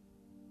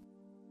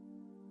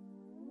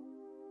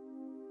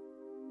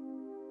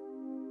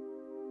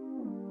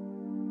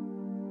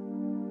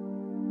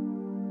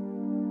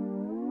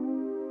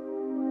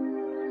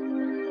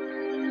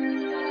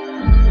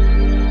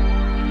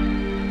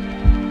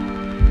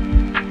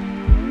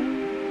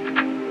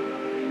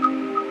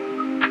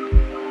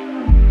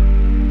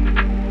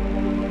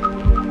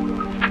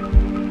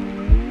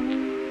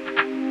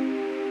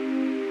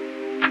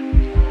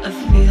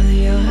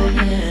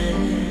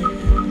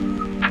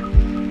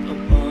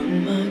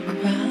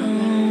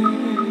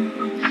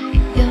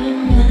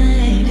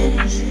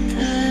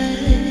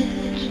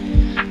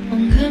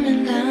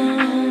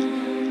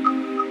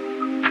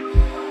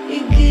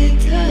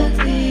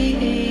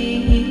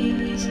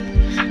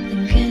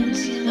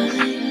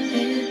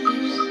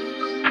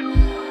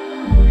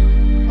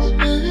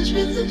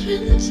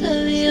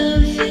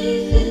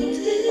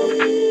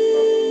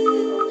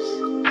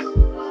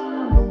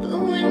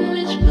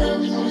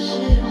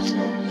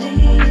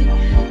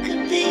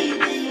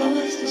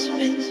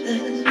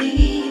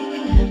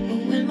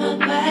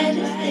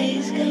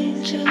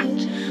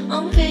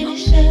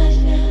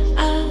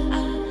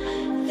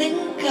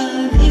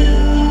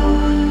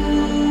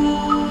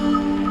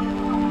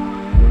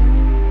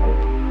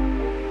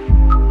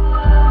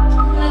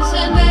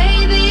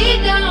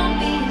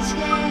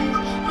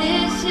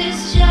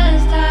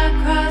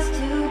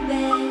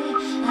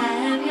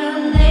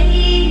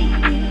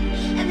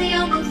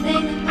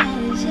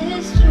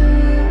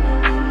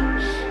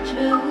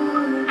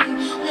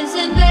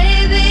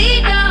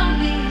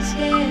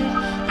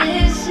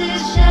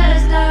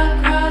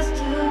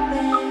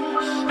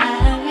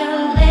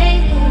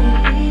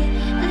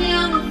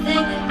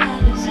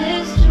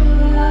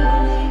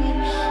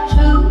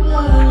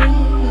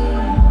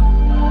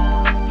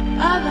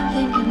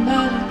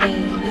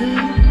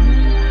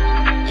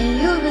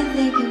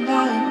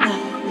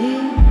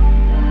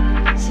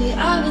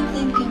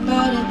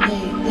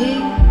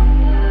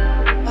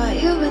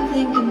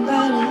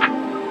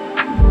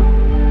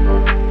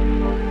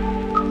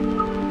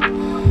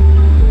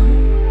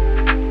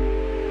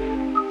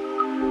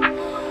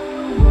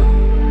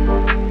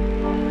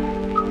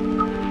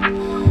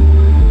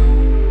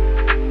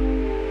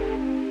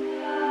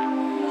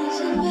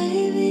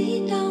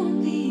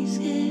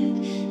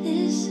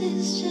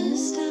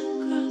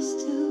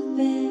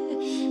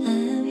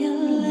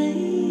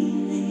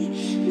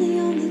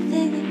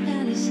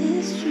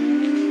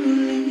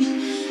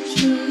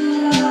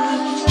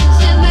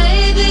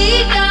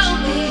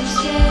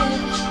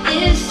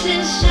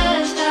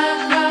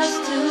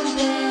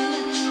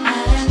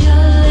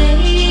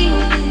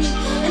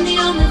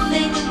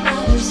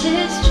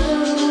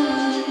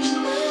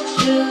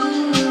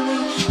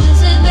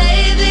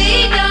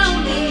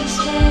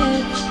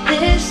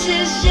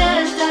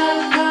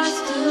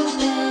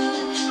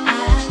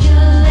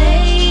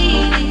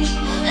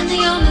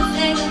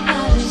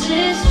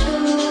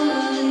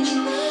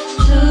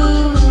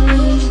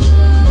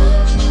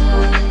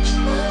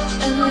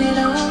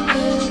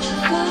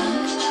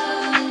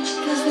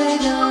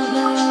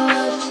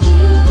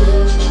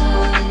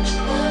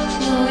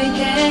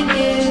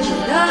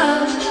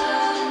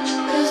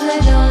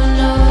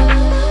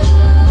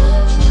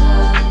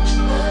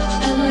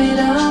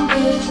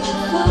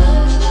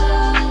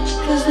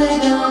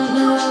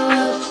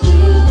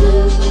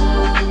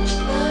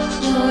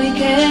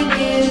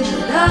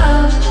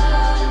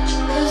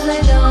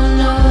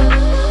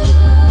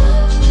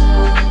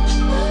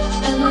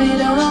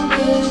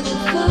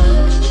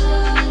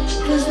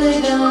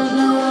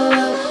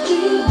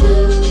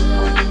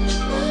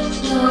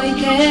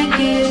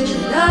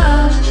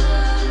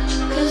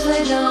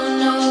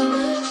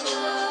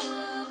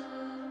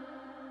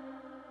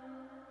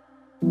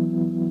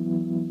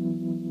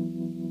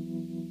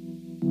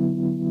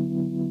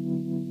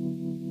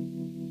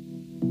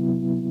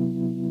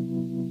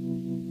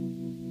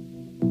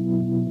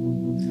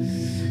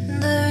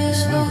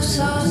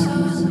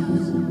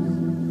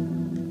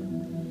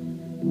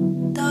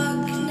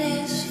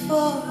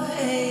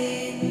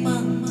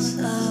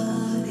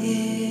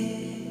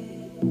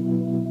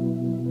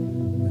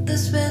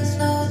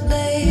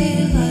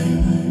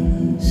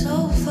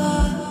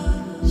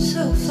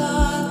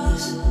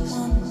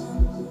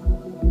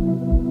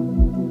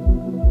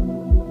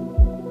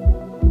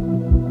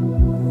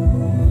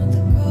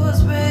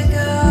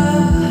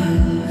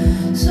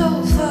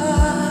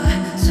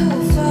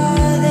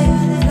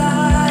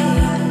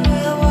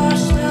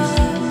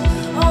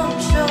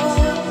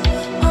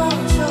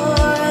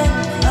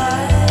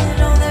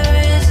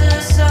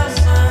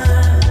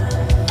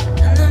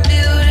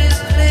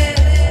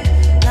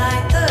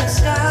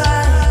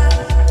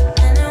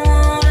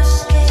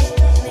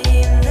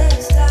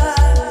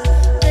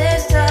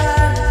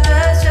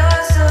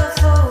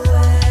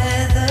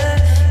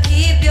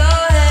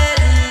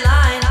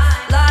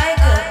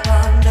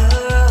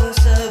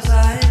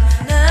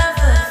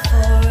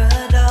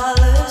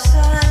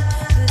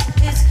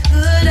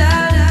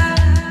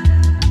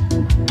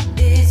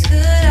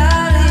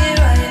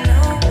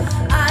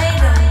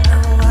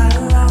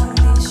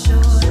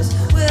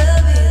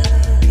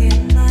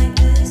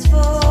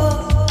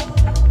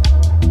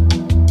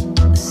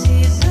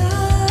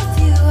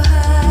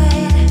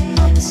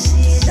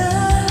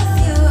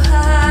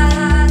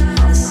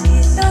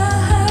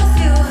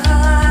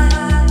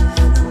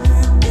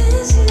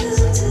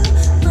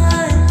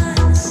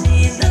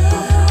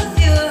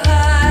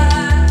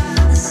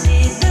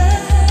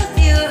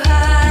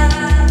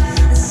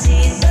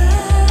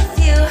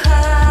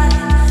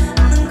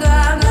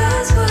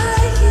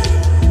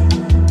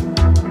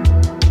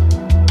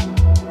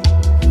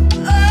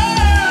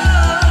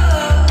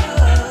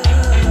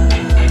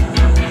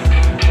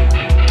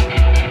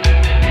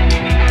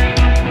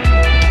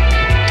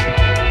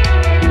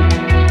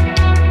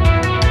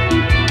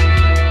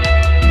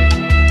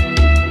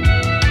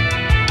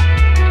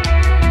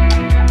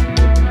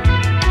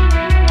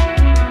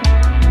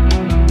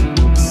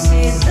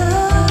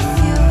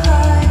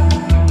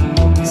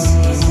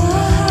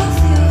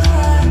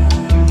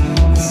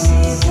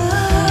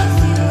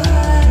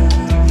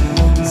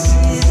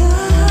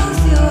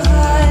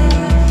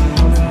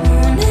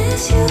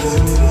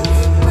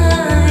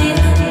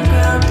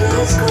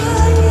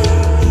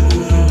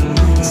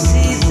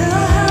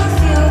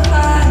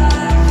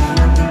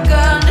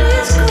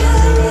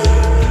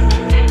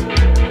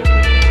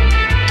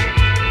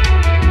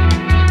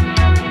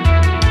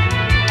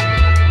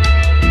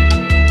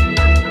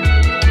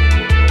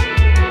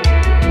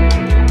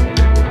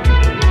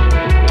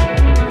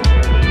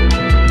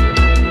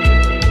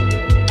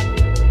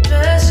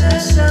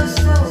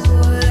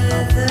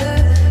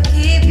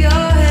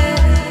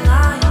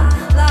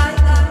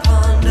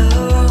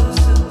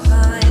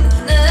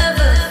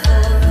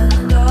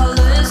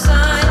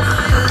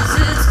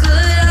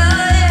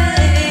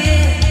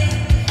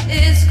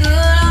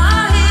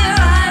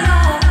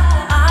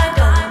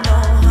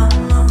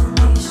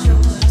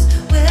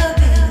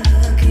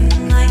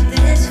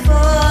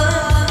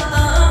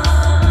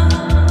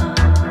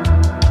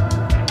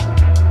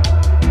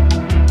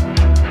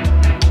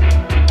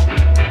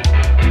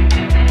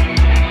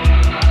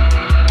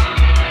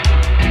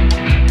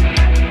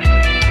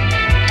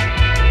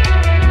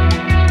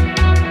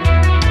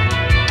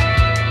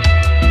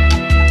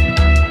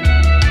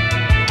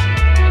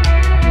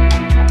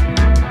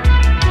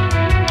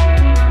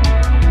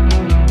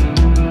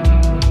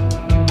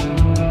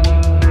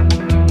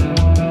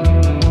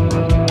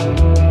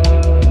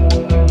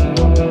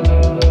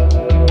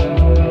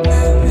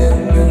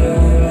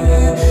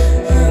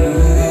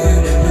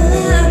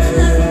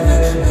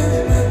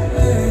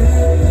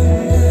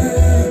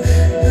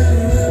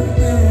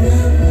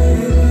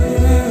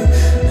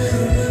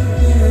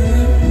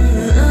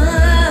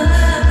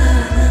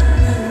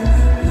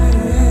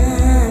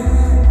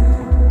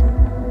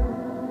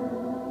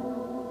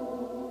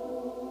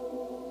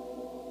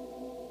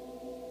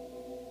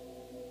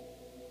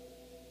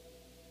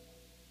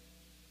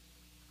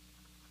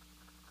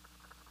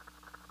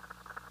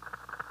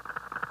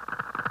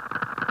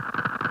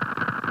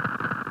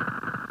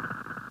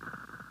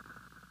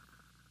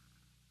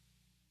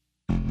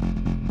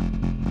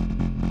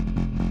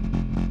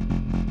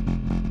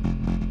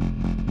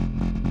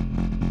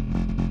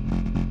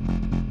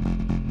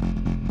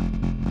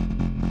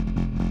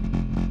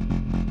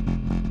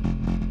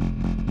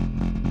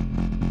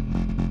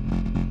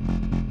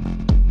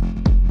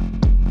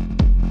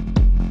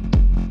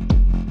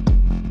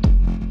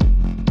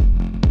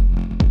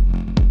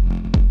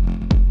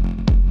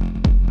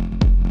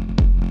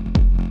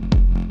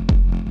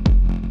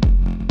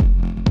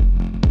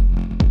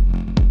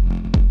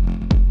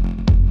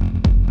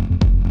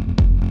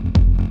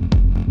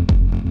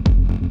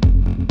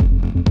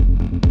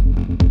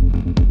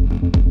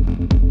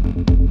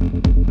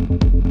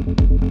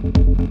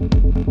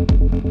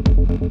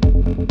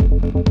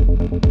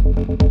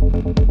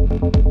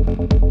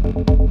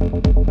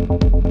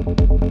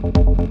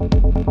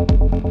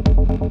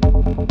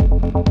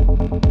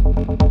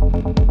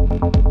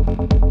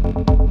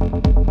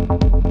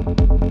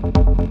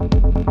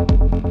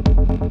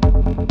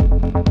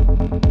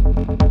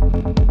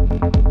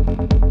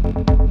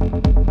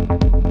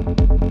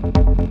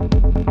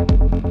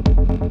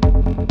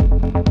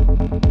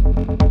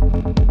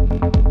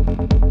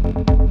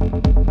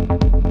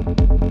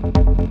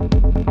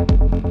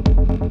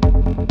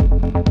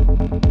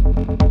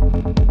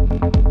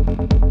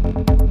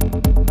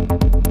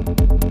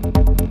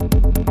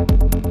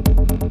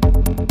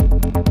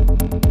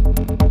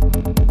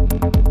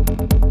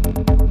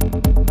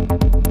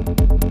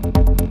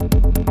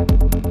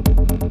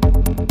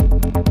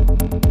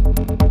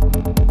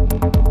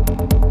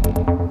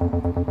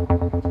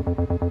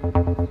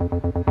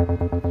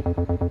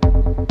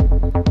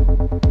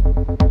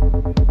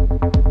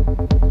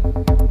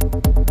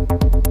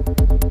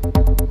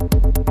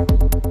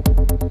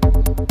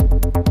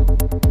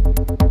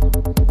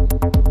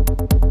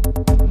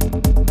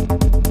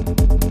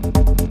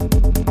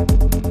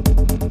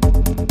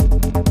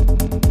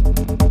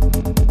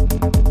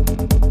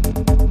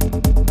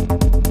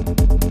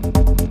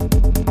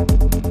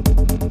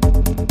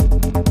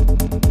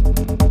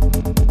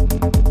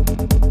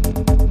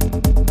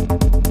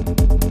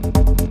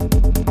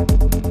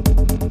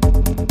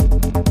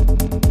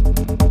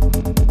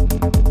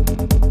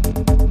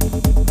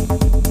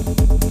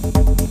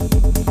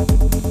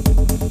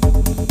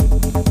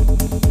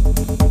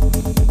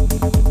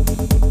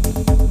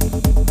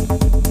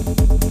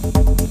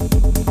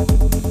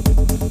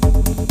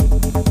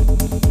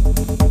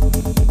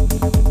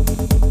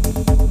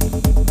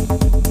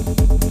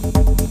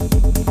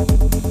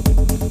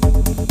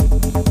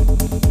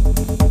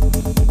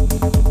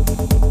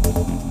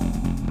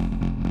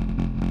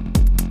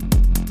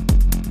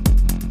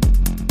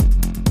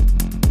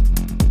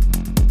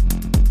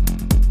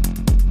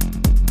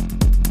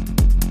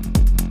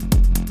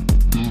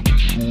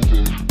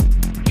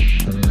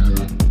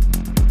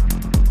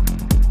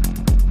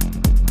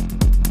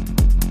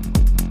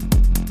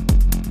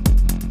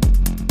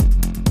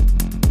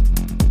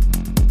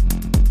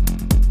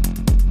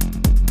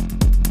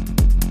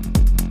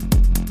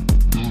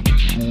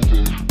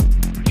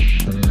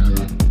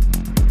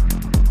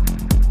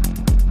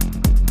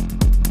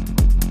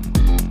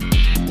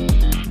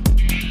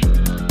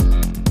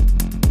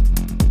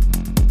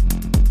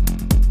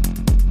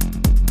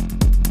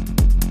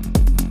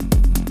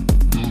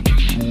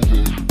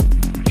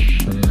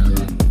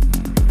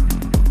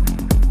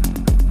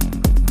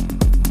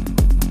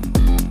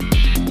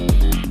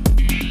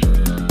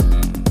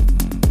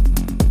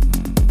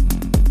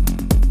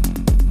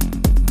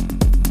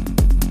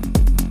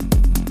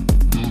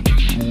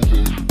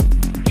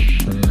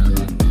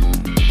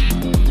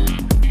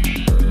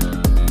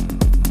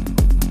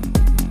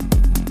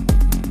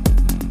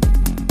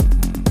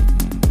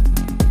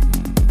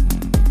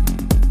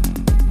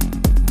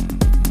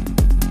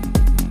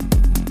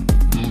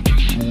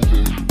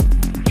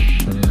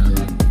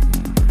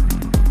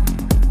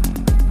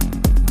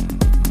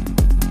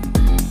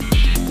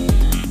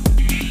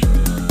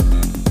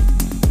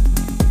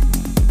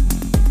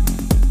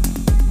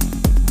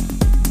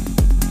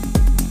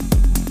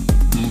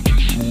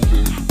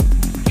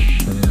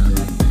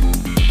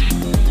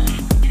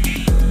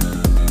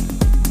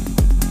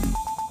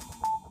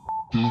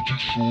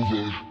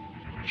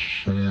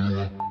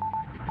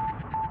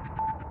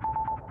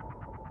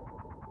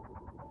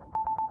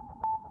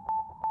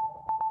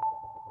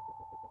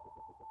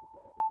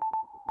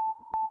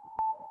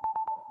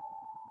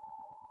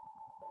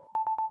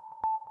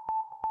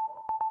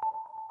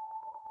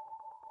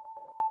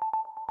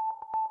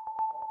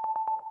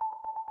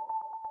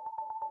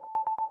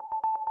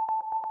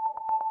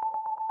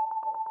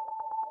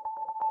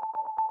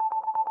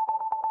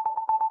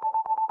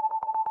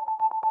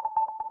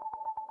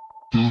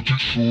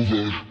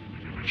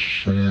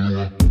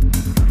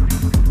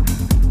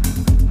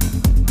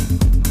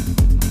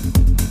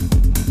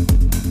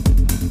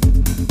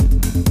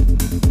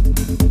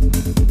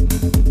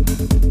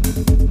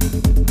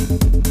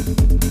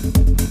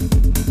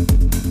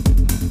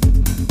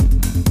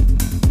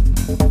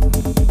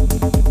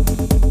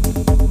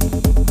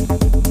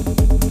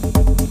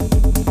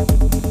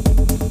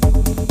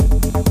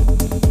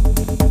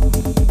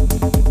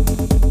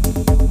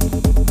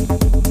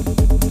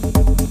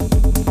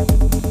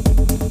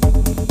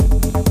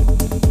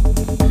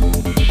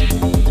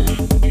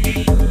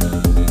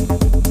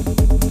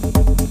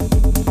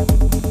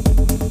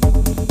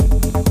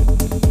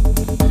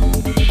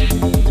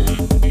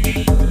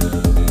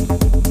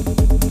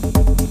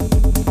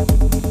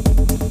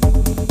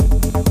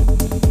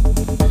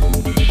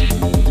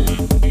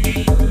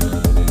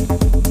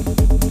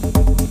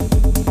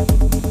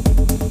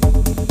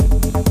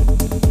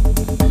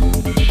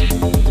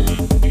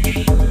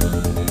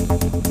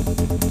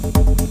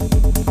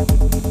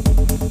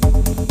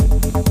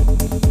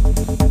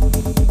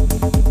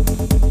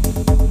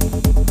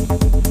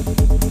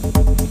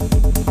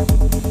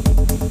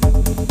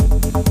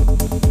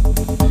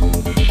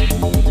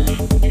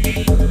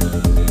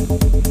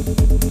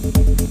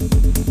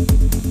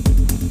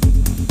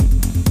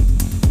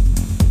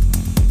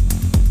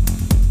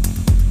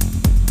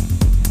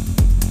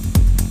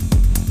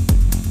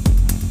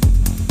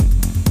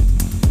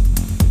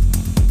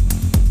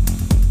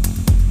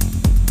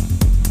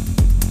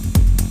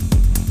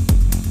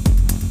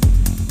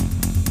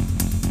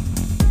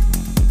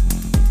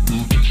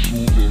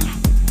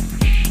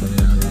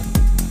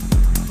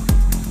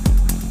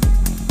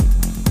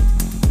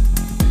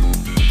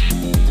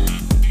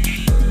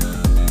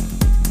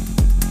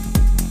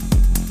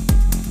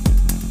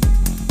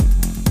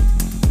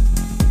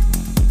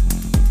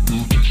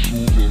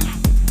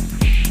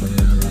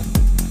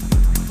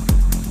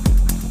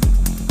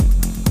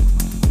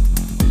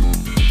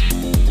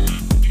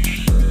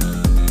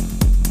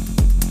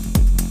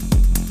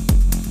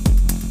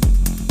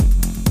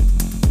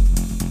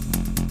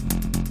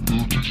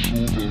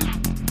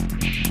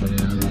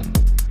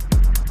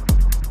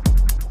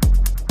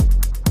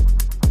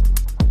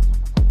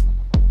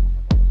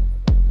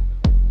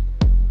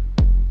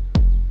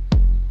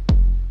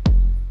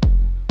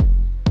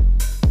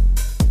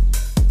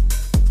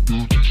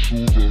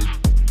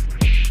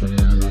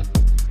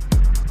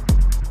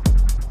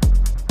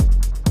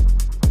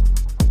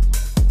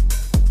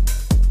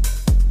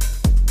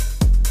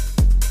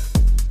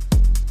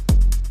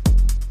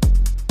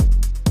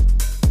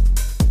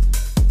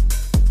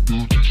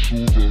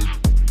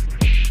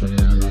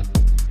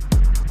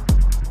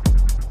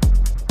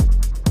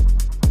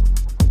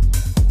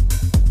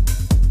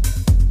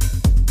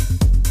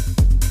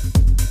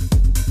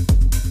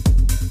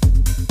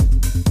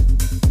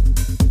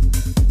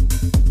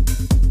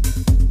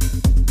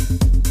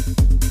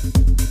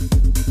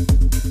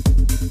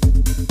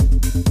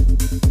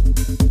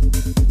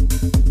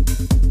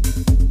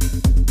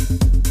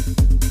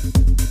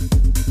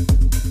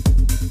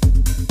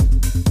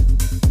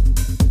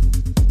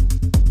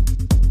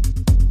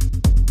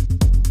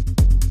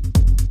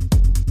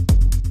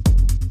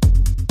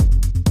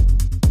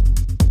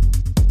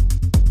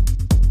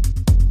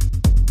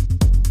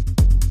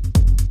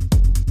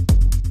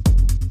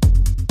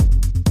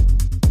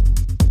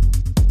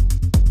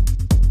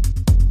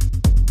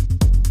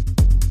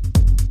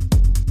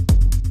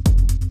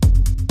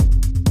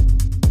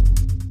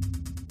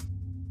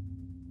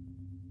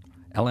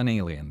 Ellen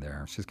Alien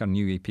there. She's got a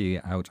new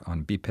EP out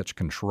on B Pitch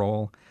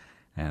Control,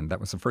 and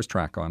that was the first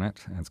track on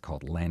it, and it's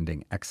called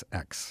Landing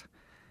XX.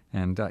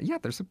 And yeah,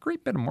 there's a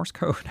great bit of Morse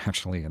code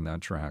actually in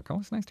that track.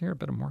 Always nice to hear a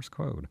bit of Morse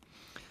code.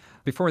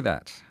 Before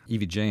that,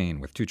 Evie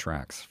Jane with 2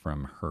 tracks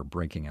from her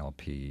Breaking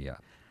LP.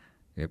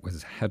 It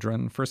was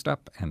Hedron first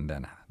up, and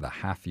then The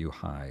Half You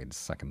Hide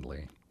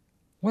secondly.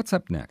 What's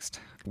up next?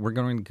 We're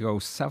going to go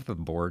south of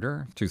the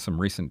border to some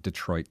recent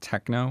Detroit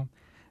techno,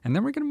 and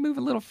then we're going to move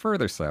a little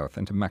further south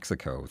into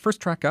Mexico.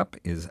 First track up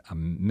is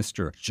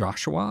Mr.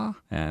 Joshua,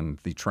 and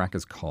the track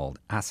is called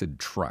Acid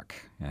Truck,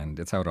 and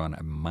it's out on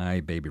My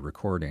Baby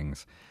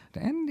Recordings.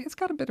 And it's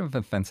got a bit of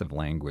offensive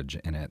language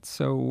in it,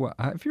 so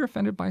if you're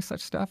offended by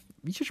such stuff,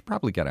 you should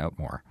probably get out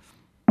more.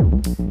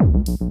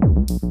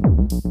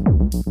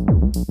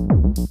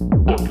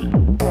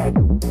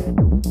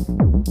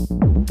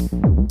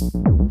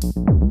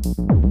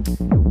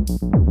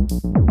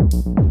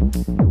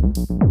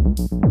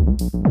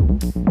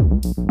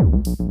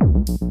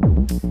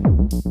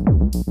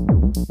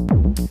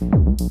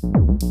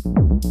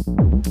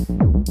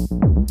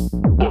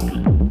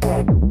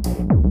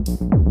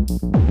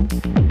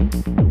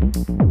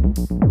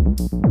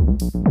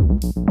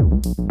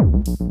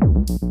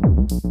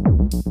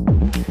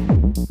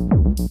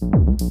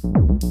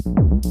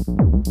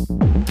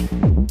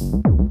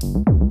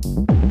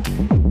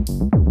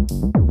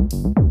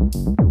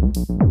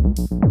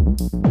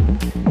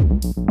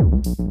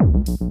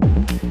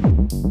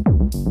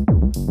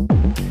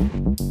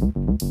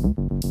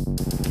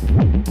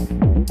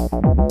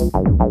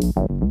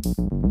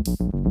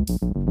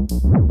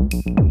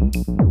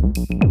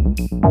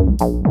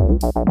 That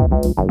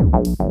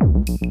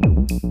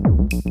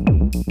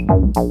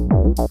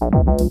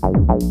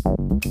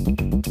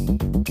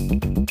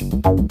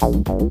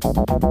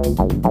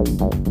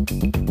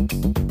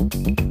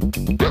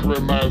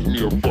reminds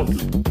me of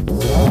fucking.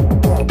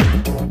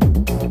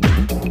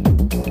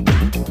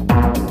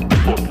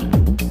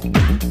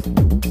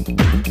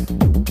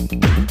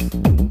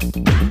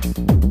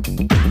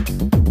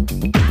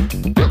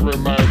 That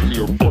reminds me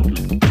of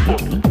fucking.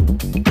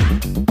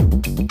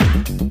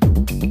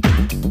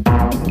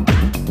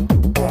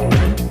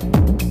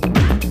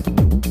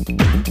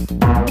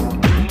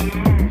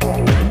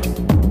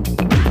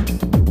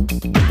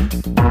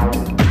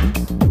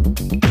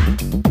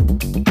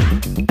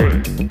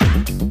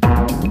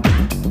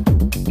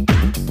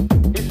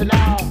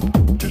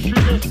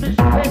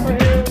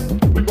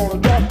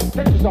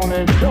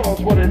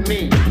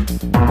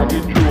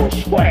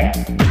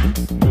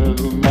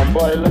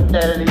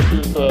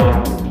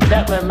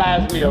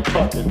 Reminds me of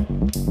fucking.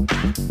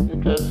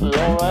 Because,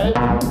 alright,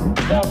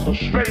 that's a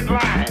straight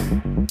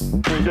line.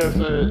 Because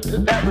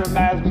that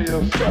reminds me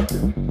of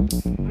sucking.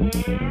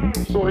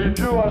 So he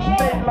drew a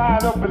straight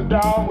line up and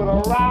down with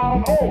a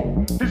round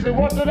hole. He said,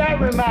 what did that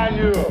remind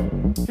you of?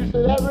 He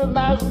said, that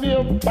reminds me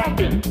of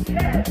fucking.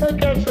 The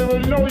guy said,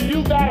 well, you know,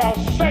 you got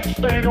a sex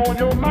thing on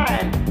your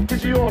mind.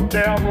 Because you're a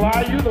damn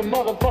lie. You the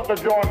motherfucker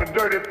drawing the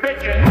dirty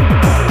picture.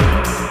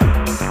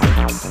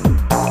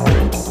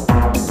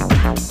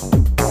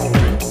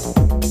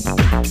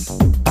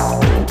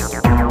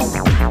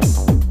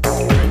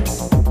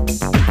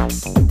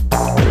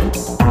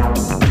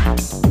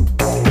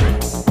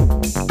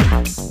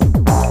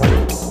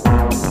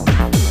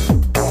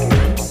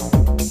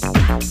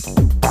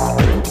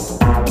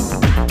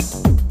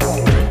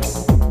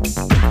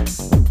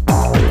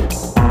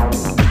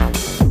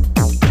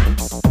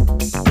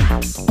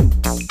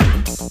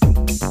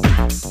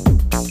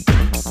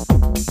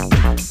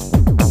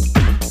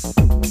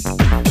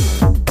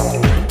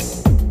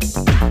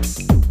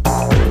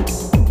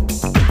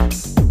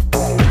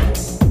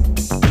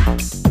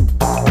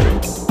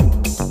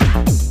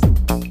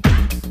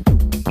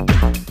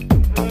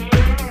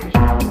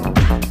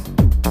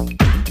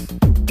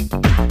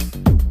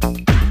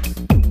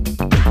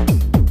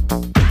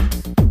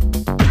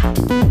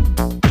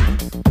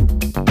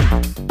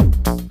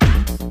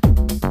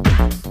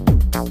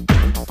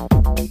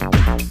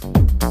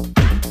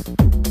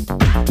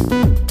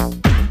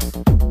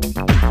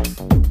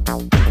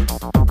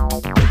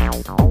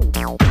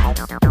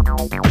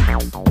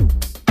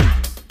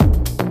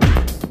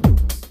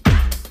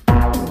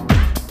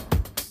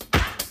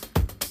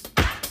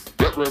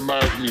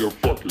 Reminds me of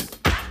fucking.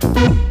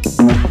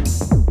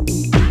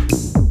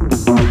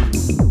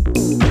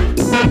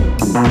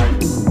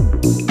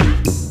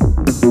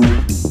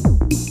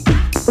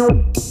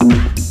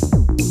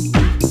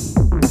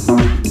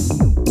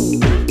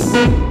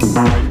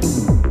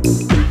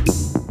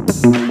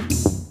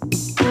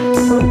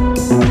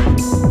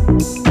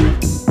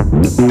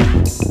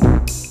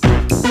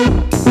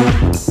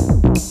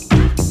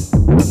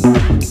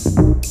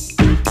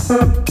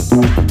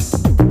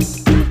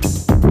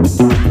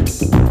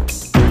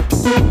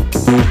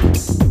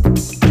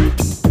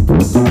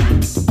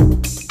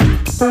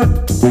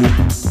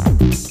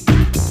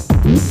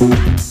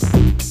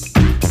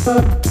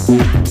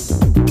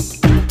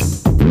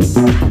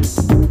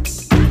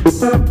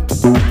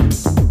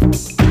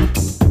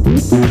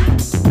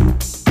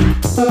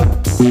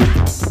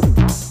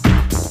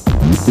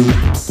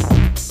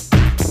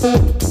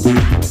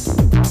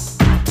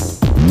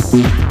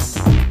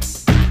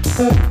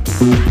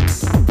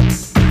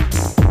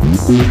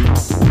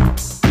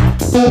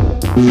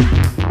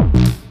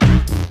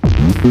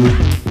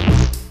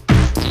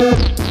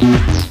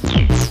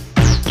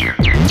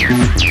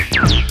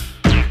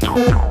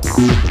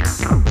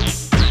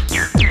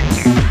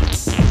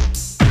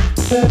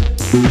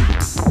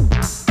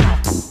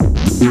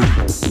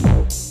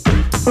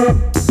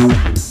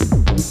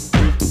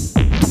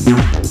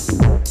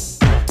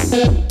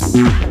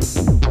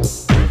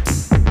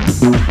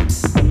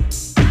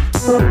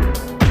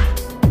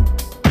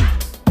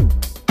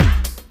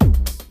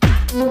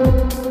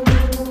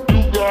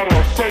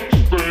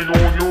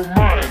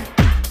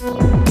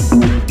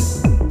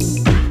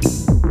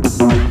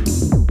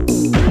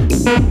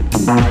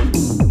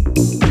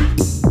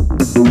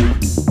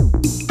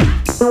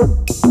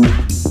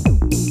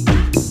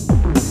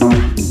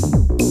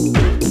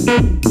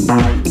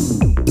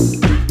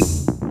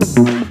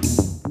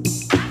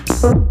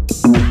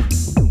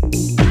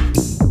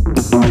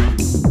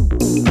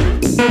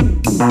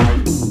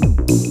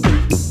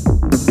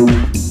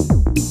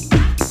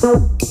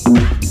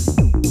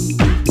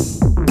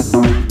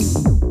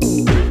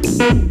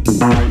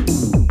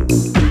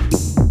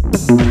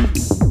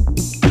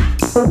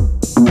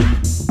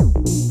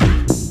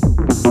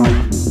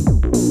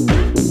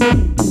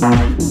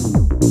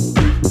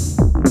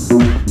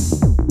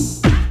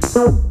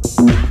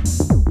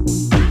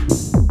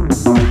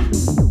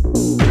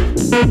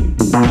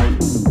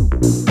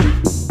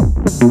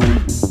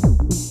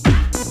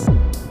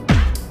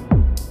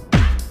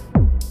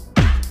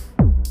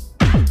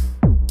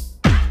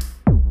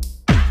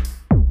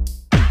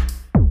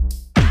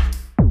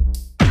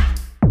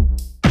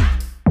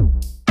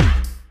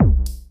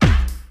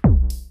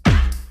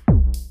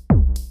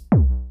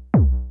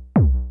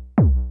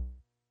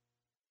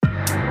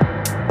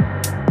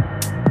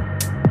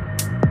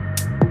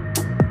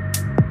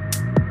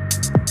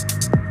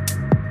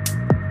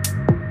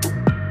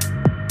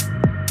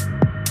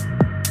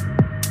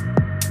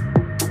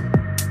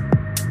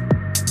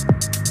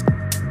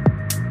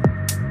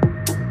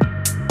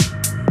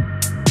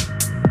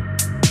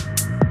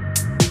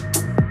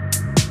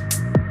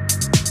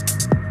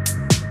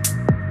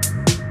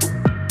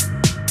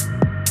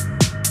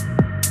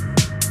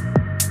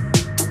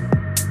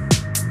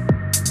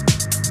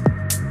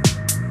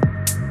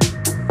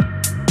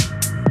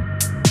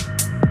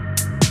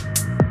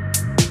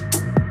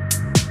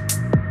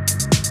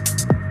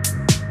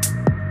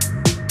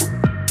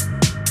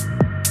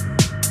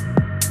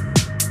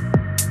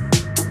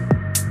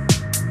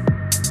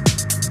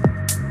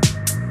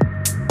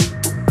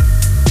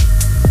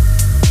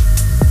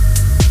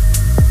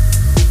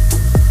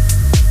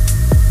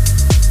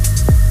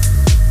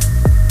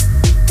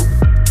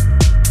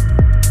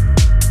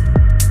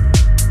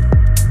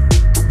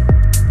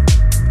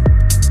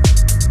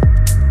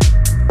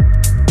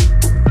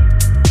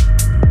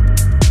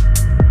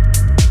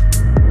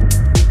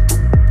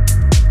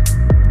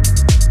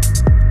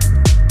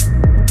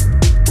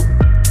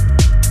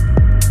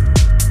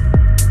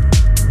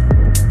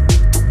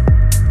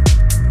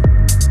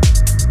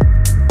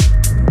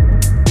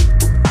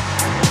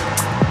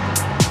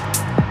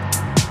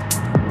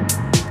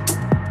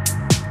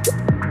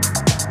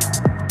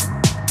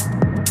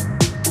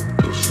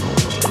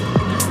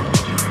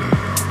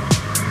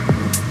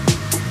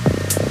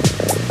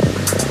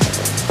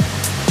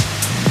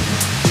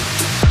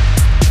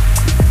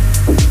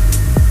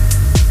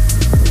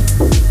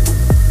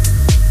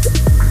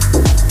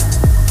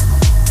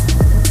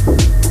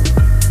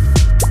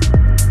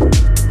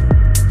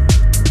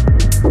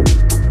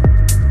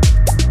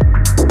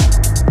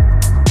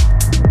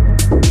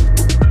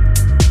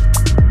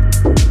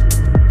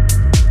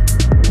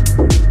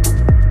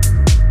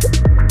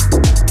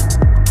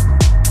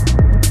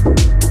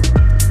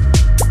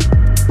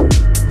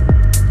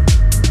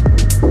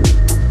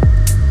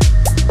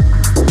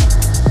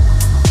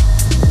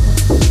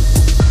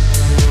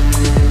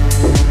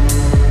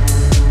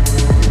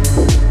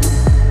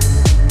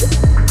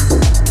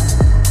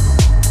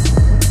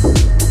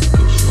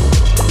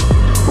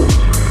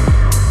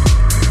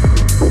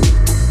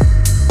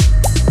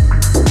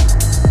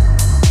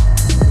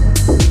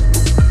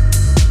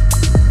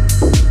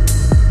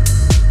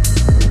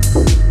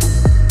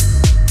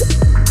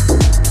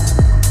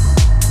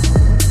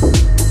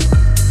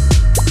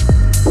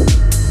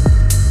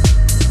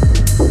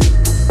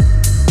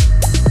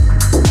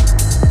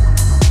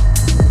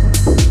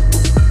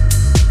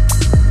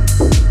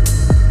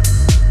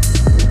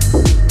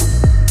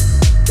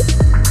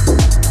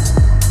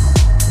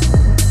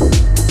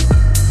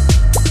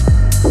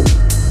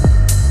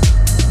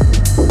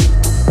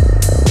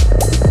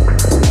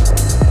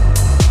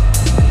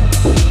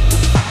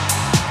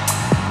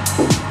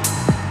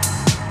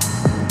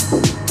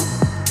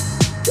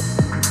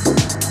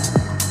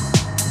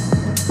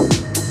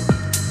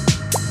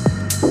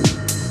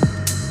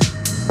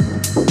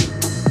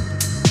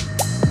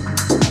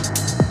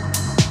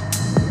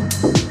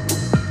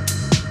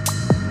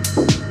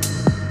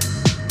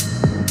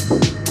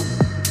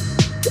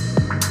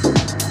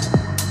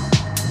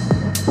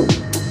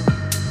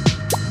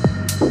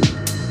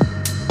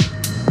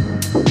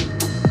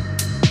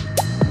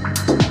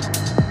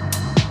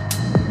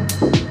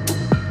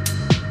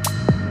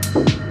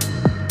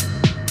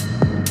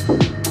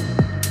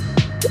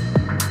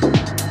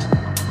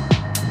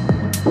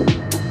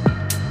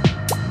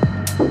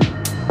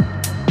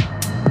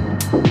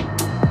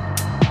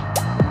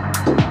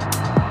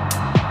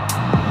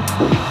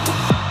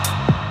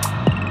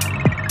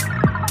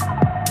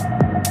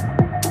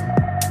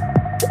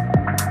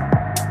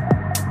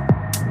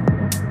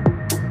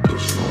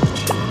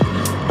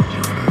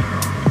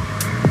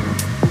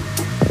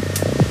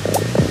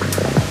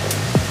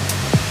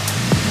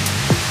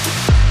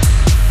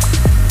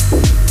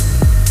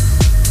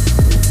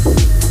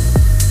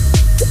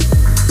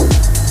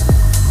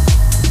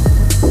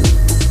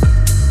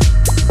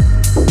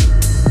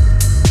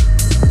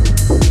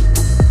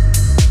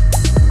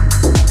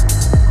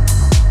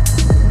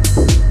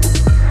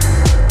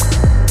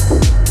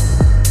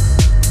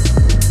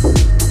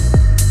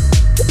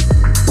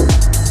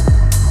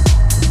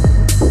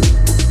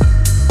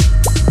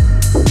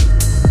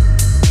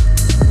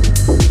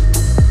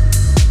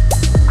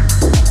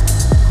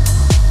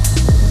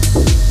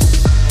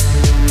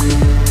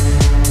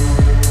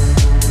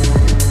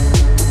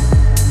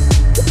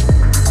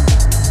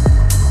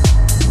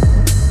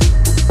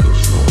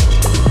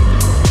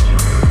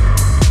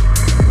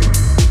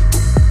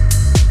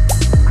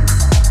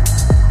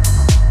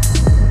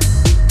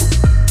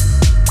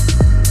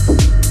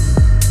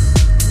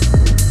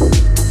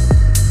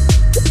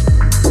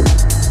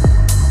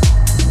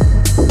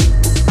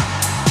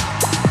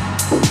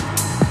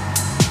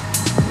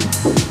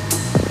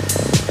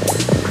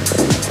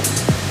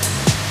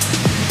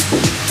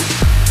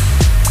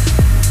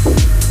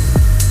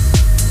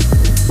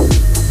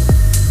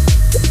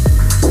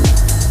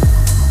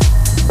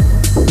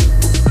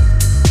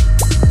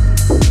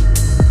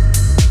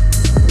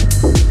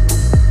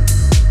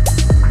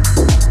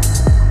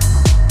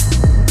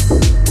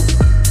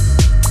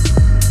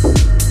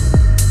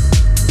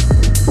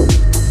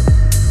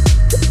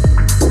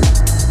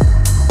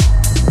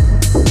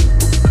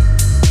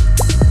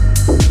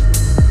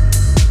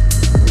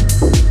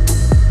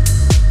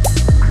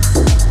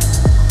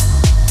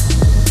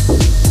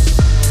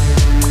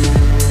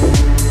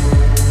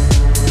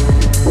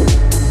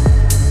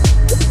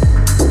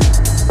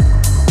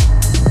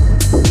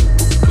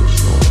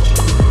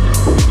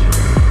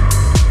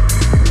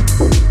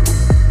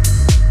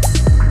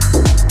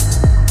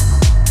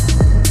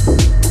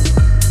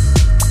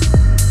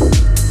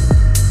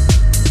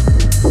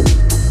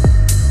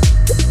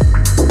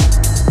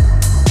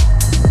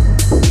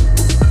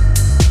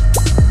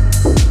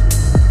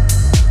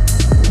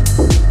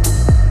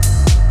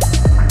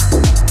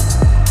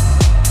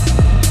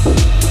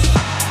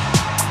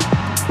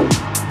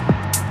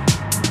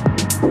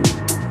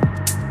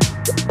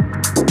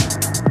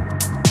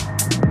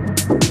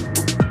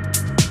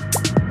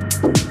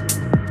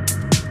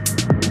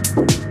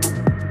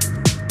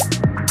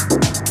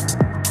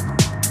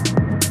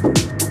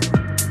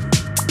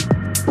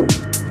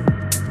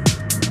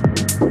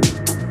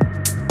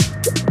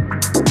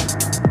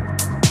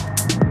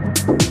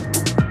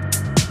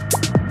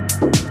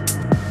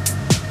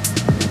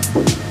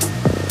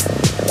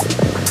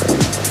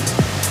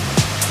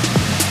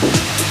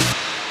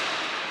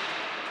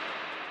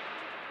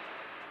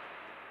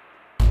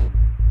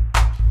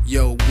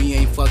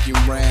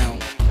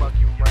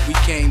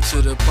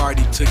 came to the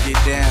party to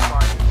get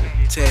down.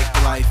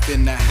 Tech life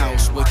in the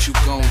house, what you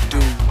gon'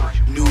 do?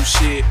 New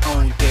shit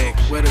on deck,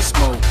 where the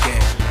smoke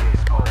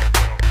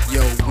at?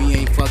 Yo, we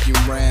ain't fucking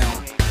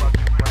round.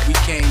 We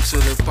came to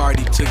the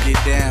party to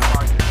get down.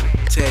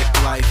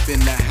 Tech life in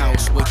the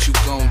house, what you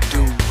gon'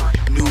 do?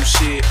 New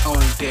shit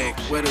on deck,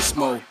 where the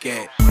smoke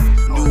at?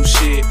 New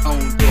shit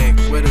on deck,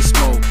 where the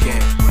smoke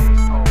at?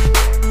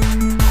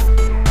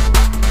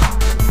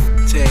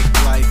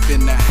 Tech life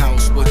in the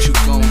house, what you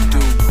gon' do?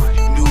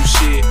 New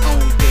shit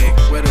on deck,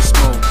 where the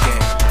smoke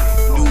at?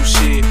 New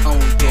shit on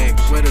deck,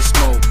 where the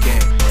smoke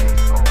at?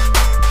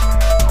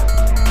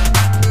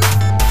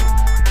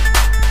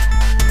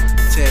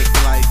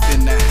 Tech life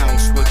in the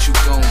house, what you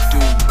gon' do?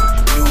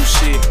 New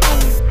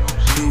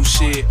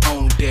shit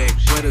on deck,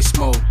 where the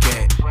smoke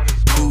at?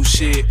 New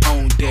shit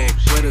on deck,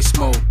 where the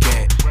smoke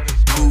at?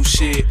 New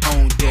shit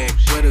on deck,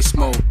 where the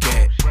smoke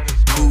at?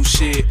 New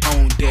shit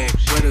on deck,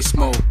 where the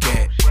smoke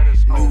at?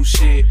 New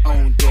shit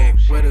on deck,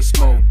 where the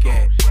smoke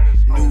at?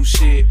 New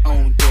shit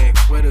on deck,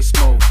 where the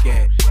smoke at? New shit on deck, where the smoke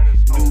at?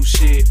 New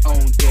shit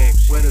on deck,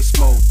 where the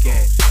smoke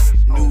at?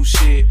 New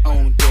shit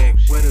on deck,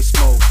 where the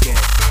smoke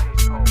at?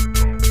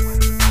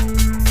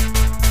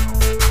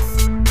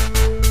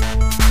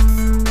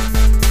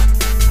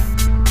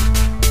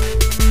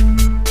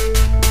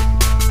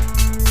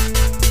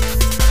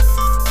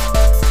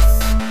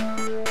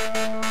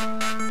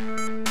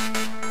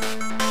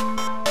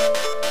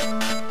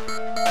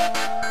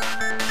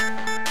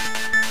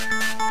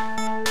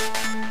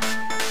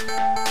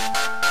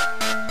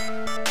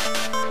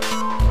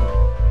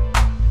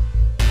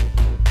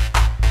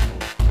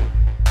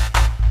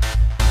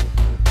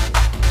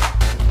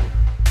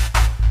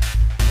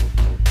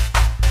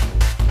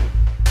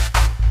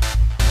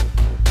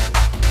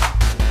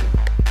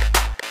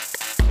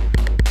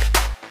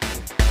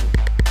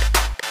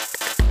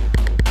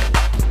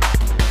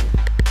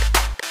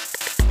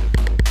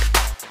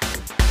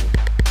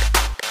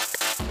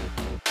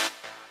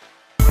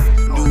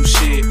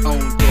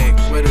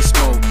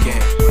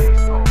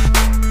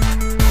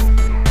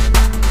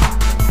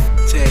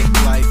 Tech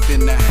life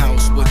in the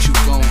house, what you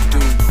gon' do?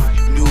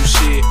 New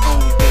shit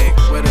on deck,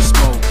 where the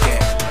smoke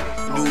at?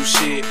 New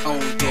shit on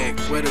deck,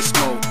 where the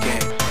smoke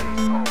at?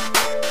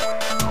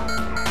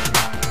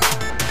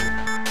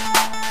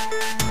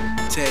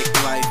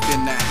 Tech life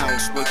in the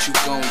house, what you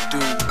gon' do?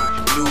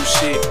 New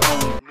shit on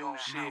deck.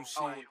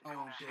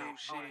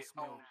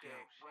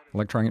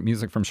 Electronic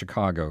music from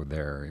Chicago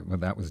there. Well,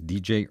 that was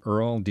DJ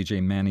Earl,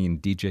 DJ Manny,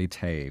 and DJ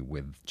Tay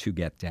with To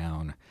Get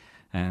Down.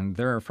 And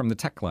they're from the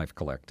Tech Life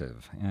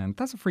Collective. And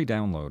that's a free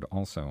download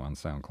also on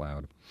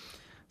SoundCloud.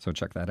 So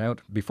check that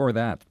out. Before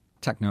that,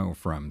 techno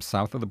from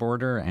south of the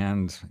border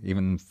and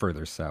even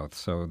further south.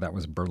 So that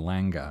was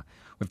Berlanga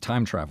with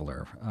Time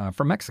Traveler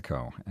from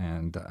Mexico.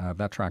 And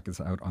that track is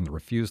out on the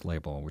Refused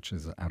label, which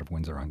is out of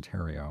Windsor,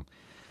 Ontario.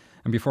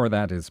 And before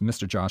that is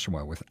Mr.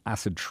 Joshua with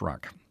Acid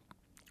Truck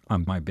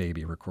on My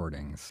Baby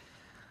Recordings.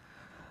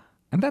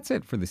 And that's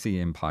it for the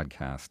CEM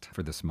podcast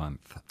for this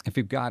month. If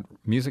you've got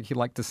music you'd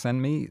like to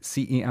send me,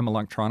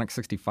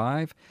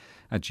 cemelectronic65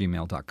 at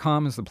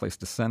gmail.com is the place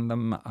to send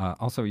them.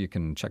 Also, you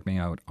can check me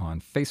out on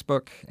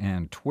Facebook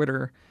and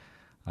Twitter.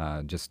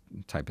 Just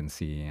type in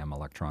CEM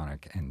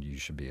Electronic and you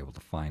should be able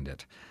to find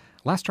it.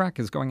 Last track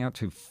is going out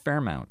to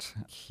Fairmount.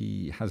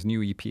 He has a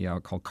new EP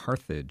out called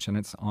Carthage, and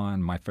it's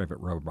on My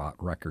Favorite Robot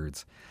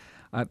Records.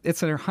 It's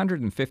their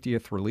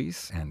 150th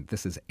release, and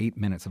this is 8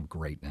 Minutes of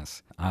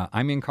Greatness.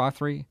 I'm Ian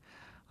Cothry.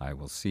 I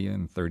will see you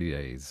in 30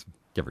 days,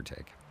 give or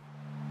take.